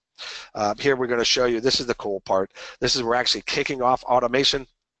machines? Here we're going to show you, this is the cool part. This is, we're actually kicking off automation.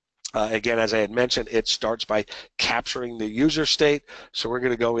 Again, as I had mentioned, it starts by capturing the user state. So we're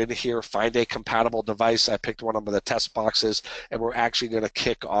going to go in here, find a compatible device. I picked one of the test boxes, and we're actually going to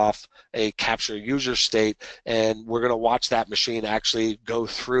kick off a capture user state, and we're going to watch that machine actually go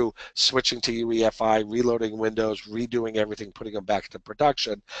through switching to UEFI, reloading Windows, redoing everything, putting them back into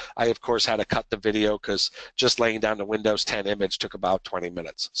production. I, of course, had to cut the video because just laying down the Windows 10 image took about 20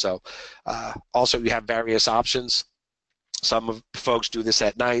 minutes. So also you have various options. Some folks do this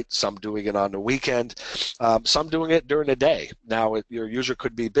at night, some doing it on the weekend, some doing it during the day. Now, your user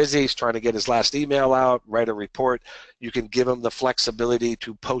could be busy, he's trying to get his last email out, write a report. You can give him the flexibility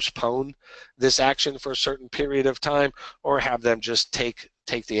to postpone this action for a certain period of time, or have them just take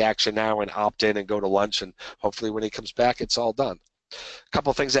the action now and opt in and go to lunch, and hopefully when he comes back, it's all done. A couple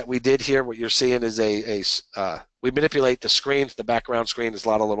of things that we did here. What you're seeing is we manipulate the screen. The background screen is a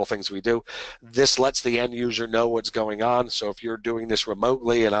lot of little things we do. This lets the end user know what's going on. So if you're doing this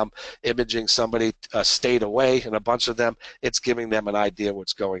remotely and I'm imaging somebody a state away and a bunch of them, it's giving them an idea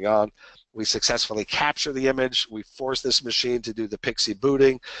what's going on. We successfully capture the image. We force this machine to do the PXE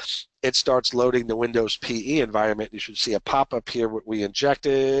booting. It starts loading the Windows PE environment. You should see a pop-up here, what we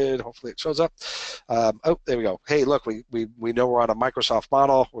injected. Hopefully it shows up. Oh, there we go. Hey, look, we know we're on a Microsoft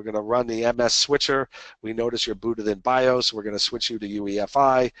model. We're going to run the MS switcher. We notice you're booted in BIOS. We're going to switch you to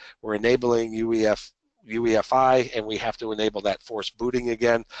UEFI. We're enabling UEFI, and we have to enable that forced booting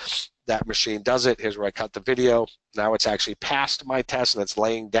again. That machine does it. Here's where I cut the video. Now it's actually passed my test, and it's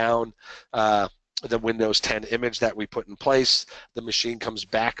laying down the Windows 10 image that we put in place. The machine comes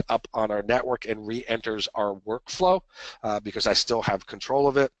back up on our network and re-enters our workflow because I still have control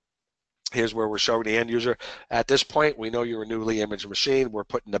of it. Here's where we're showing the end user. At this point, we know you're a newly imaged machine. We're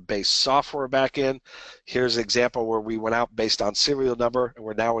putting the base software back in. Here's an example where we went out based on serial number, and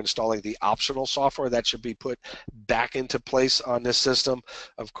we're now installing the optional software that should be put back into place on this system.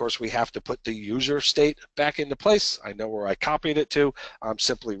 Of course, we have to put the user state back into place. I know where I copied it to. I'm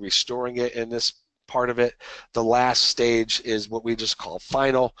simply restoring it in this part of it. The last stage is what we just call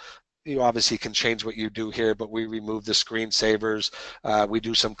final. You obviously can change what you do here, but we remove the screensavers. We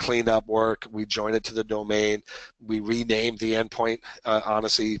do some cleanup work. We join it to the domain. We rename the endpoint,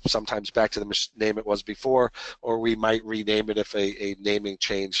 honestly, sometimes back to the name it was before, or we might rename it if a naming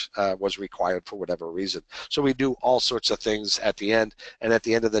change was required for whatever reason. So we do all sorts of things at the end, and at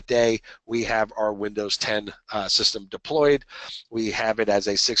the end of the day, we have our Windows 10 system deployed. We have it as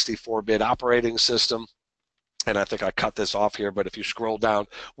a 64-bit operating system. And I think I cut this off here, but if you scroll down,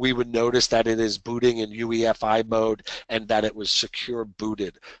 we would notice that it is booting in UEFI mode and that it was secure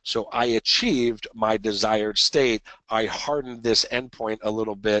booted. So I achieved my desired state. I hardened this endpoint a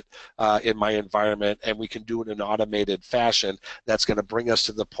little bit in my environment, and we can do it in an automated fashion that's going to bring us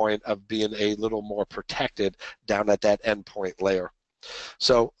to the point of being a little more protected down at that endpoint layer.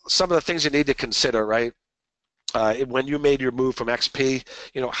 So some of the things you need to consider, right? When you made your move from XP,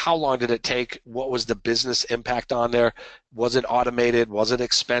 how long did it take? What was the business impact on there? Was it automated? Was it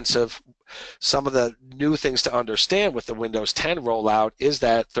expensive? Some of the new things to understand with the Windows 10 rollout is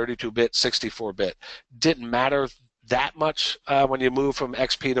that 32-bit, 64-bit didn't matter that much when you move from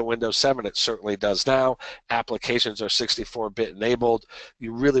XP to Windows 7. It certainly does now. Applications are 64-bit enabled.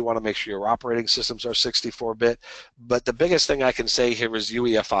 You really want to make sure your operating systems are 64-bit. But the biggest thing I can say here is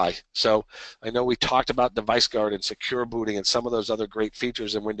UEFI. So I know we talked about device guard and secure booting and some of those other great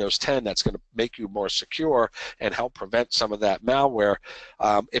features in Windows 10 that's going to make you more secure and help prevent some of that malware.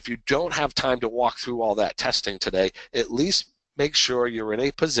 If you don't have time to walk through all that testing today, at least make sure you're in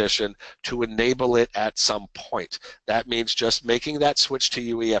a position to enable it at some point. That means just making that switch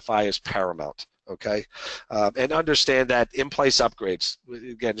to UEFI is paramount. Okay, and understand that in-place upgrades,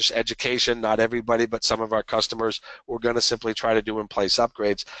 again, just education, not everybody, but some of our customers, we're going to simply try to do in-place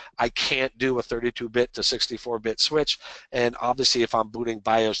upgrades. I can't do a 32-bit to 64-bit switch, and obviously if I'm booting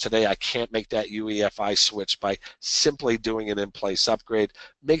BIOS today, I can't make that UEFI switch by simply doing an in-place upgrade.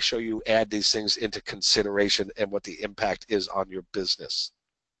 Make sure you add these things into consideration and what the impact is on your business.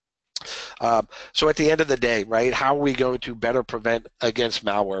 So at the end of the day, right, how are we going to better prevent against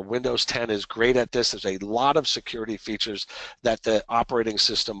malware? Windows 10 is great at this. There's a lot of security features that the operating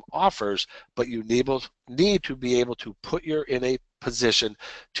system offers, but you need to be able to put you in a position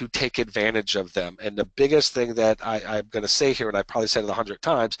to take advantage of them. And the biggest thing that I'm going to say here, and I probably said it 100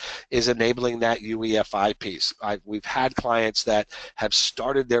 times, is enabling that UEFI piece. We've had clients that have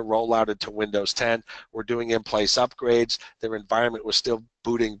started their rollout into Windows 10. We're doing in-place upgrades. Their environment was still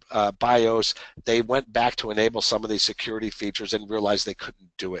booting BIOS. They went back to enable some of these security features and realized they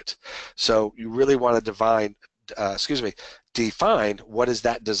couldn't do it. So you really want to define what is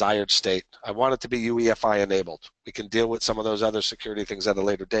that desired state. I want it to be UEFI enabled. We can deal with some of those other security things at a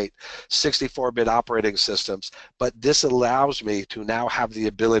later date. 64-bit operating systems, but this allows me to now have the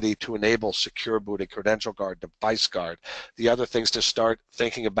ability to enable secure booting, credential guard, device guard. The other things to start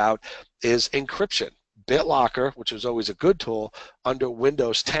thinking about is encryption. BitLocker, which is always a good tool, under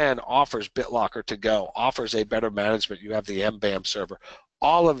Windows 10 offers BitLocker to go, offers a better management. You have the MBAM server.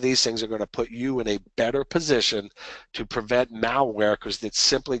 All of these things are going to put you in a better position to prevent malware, because it's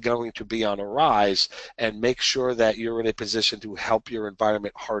simply going to be on a rise, and make sure that you're in a position to help your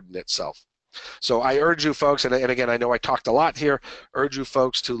environment harden itself. So I urge you folks, and again, I know I talked a lot here, urge you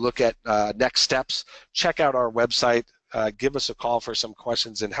folks to look at next steps. Check out our website. Give us a call for some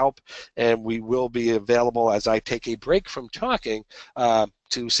questions and help, and we will be available as I take a break from talking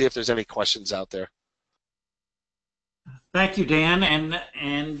to see if there's any questions out there. Thank you, Dan.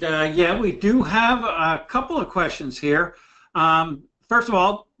 And yeah, we do have a couple of questions here. First of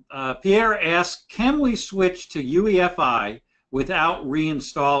all, Pierre asks, can we switch to UEFI without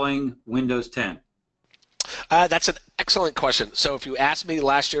reinstalling Windows 10? That's an excellent question. So if you asked me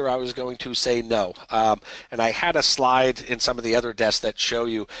last year, I was going to say no. And I had a slide in some of the other desks that show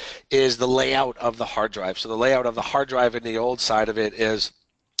you is the layout of the hard drive. So the layout of the hard drive in the old side of it is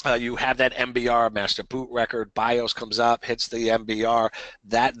you have that MBR, master boot record, BIOS comes up, hits the MBR,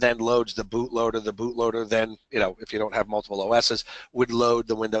 that then loads the bootloader. The bootloader then, you know, if you don't have multiple OSs, would load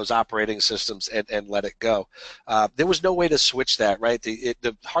the Windows operating systems and let it go. There was no way to switch that, right?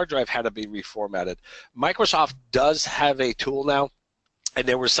 The hard drive had to be reformatted. Microsoft does have a tool now, and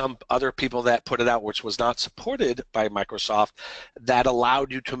there were some other people that put it out which was not supported by Microsoft, that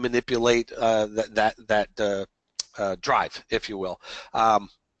allowed you to manipulate that drive, if you will.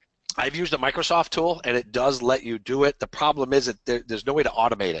 I've used the Microsoft tool, and it does let you do it. The problem is that there's no way to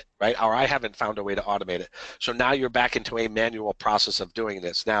automate it, right? Or I haven't found a way to automate it. So now you're back into a manual process of doing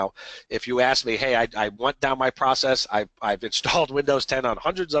this. Now, if you ask me, hey, I went down my process, I've installed Windows 10 on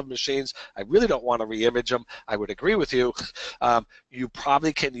hundreds of machines, I really don't want to re-image them, I would agree with you. You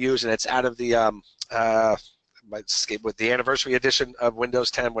probably can use, and it's out of the with the anniversary edition of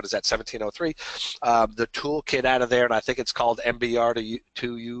Windows 10, what is that, 1703? The toolkit out of there, and I think it's called MBR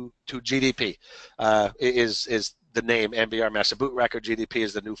to GDP, is the name. MBR, Master Boot Record. GDP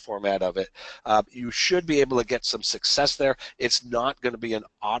is the new format of it. You should be able to get some success there. It's not going to be an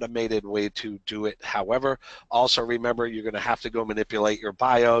automated way to do it. However, also remember, you're going to have to go manipulate your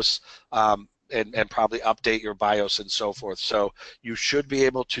BIOS, and probably update your BIOS and so forth. So you should be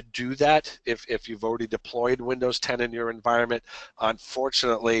able to do that if you've already deployed Windows 10 in your environment.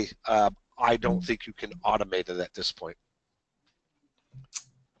 Unfortunately, I don't think you can automate it at this point.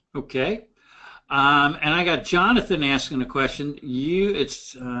 Okay. And I got Jonathan asking a question. Let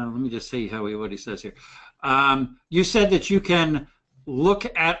me just see what he says here. You said that you can look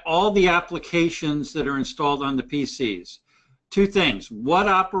at all the applications that are installed on the PCs. Two things. What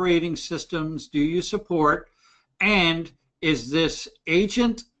operating systems do you support? And is this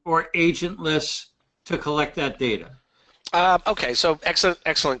agent or agentless to collect that data? Okay, so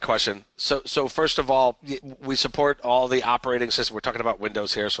excellent question. So first of all, we support all the operating systems. We're talking about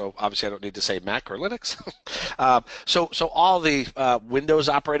Windows here, so obviously I don't need to say Mac or Linux. So all the Windows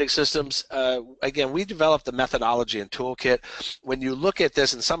operating systems, again, we developed the methodology and toolkit. When you look at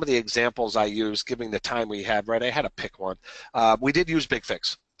this, and some of the examples I use, given the time we have, right, I had to pick one. We did use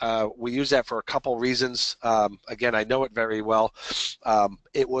BigFix. We use that for a couple reasons. Again, I know it very well.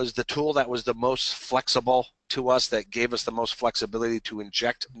 It was the tool that was the most flexible to us, that gave us the most flexibility to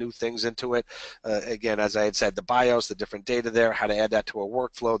inject new things into it. Again, as I had said, the BIOS, the different data there, how to add that to a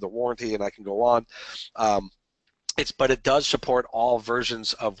workflow, the warranty, and I can go on. But it does support all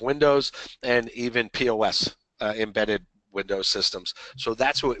versions of Windows and even POS embedded Windows systems. So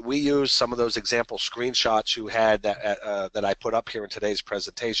that's what we use. Some of those example screenshots you had that I put up here in today's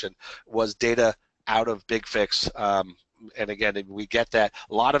presentation was data out of BigFix. And again, we get that.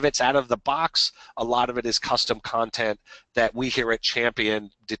 A lot of it's out of the box. A lot of it is custom content that we here at Champion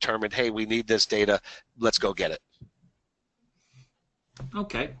determined, hey, we need this data. Let's go get it.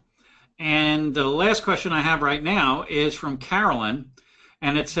 Okay. And the last question I have right now is from Carolyn,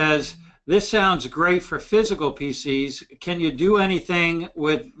 and it says, this sounds great for physical PCs. Can you do anything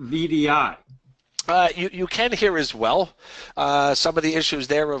with VDI? You can here as well. Some of the issues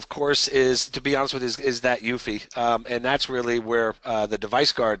there, of course, is, to be honest with you, is that UEFI, and that's really where the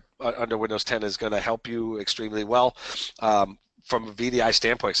device guard under Windows 10 is going to help you extremely well. From a VDI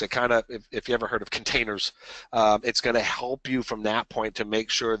standpoint, so kind of, if you ever heard of containers, it's going to help you from that point to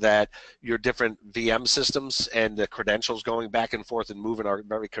make sure that your different VM systems and the credentials going back and forth and moving are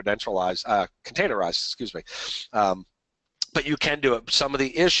very containerized, excuse me. But you can do it. Some of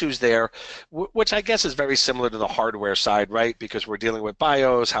the issues there, which I guess is very similar to the hardware side, right? Because we're dealing with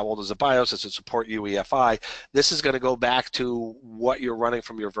BIOS. How old is the BIOS? Does it support UEFI? This is going to go back to what you're running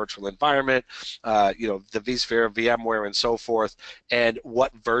from your virtual environment, you know, the vSphere, VMware, and so forth, and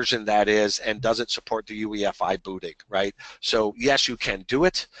what version that is, and does it support the UEFI booting, right? So yes, you can do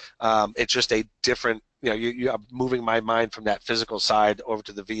it. It's just a different, you know, you're moving my mind from that physical side over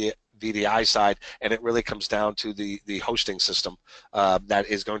to the VDI side, and it really comes down to the hosting system that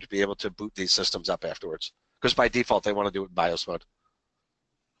is going to be able to boot these systems up afterwards. Because by default, they want to do it in BIOS mode.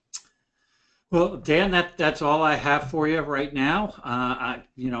 Well, Dan, that's all I have for you right now. I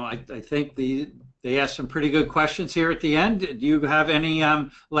think they asked some pretty good questions here at the end. Do you have any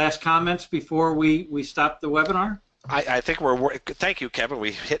last comments before we stop the webinar? I think thank you, Kevin.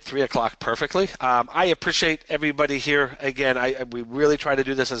 We hit 3 o'clock perfectly. I appreciate everybody here. Again, we really try to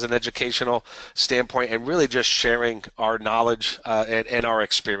do this as an educational standpoint and really just sharing our knowledge and our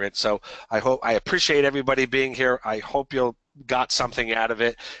experience. So I appreciate everybody being here. I hope you'll got something out of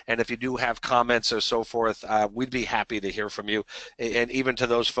it, and if you do have comments or so forth, we'd be happy to hear from you. And even to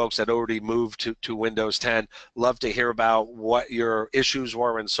those folks that already moved to Windows 10, love to hear about what your issues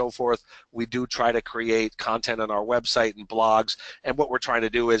were and so forth. We do try to create content on our website and blogs, and what we're trying to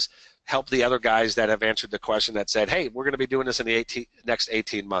do is help the other guys that have answered the question that said, hey, we're going to be doing this in the next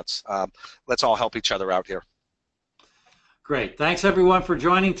 18 months. Let's all help each other out here. Great. Thanks everyone for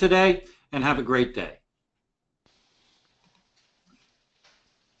joining today, and have a great day.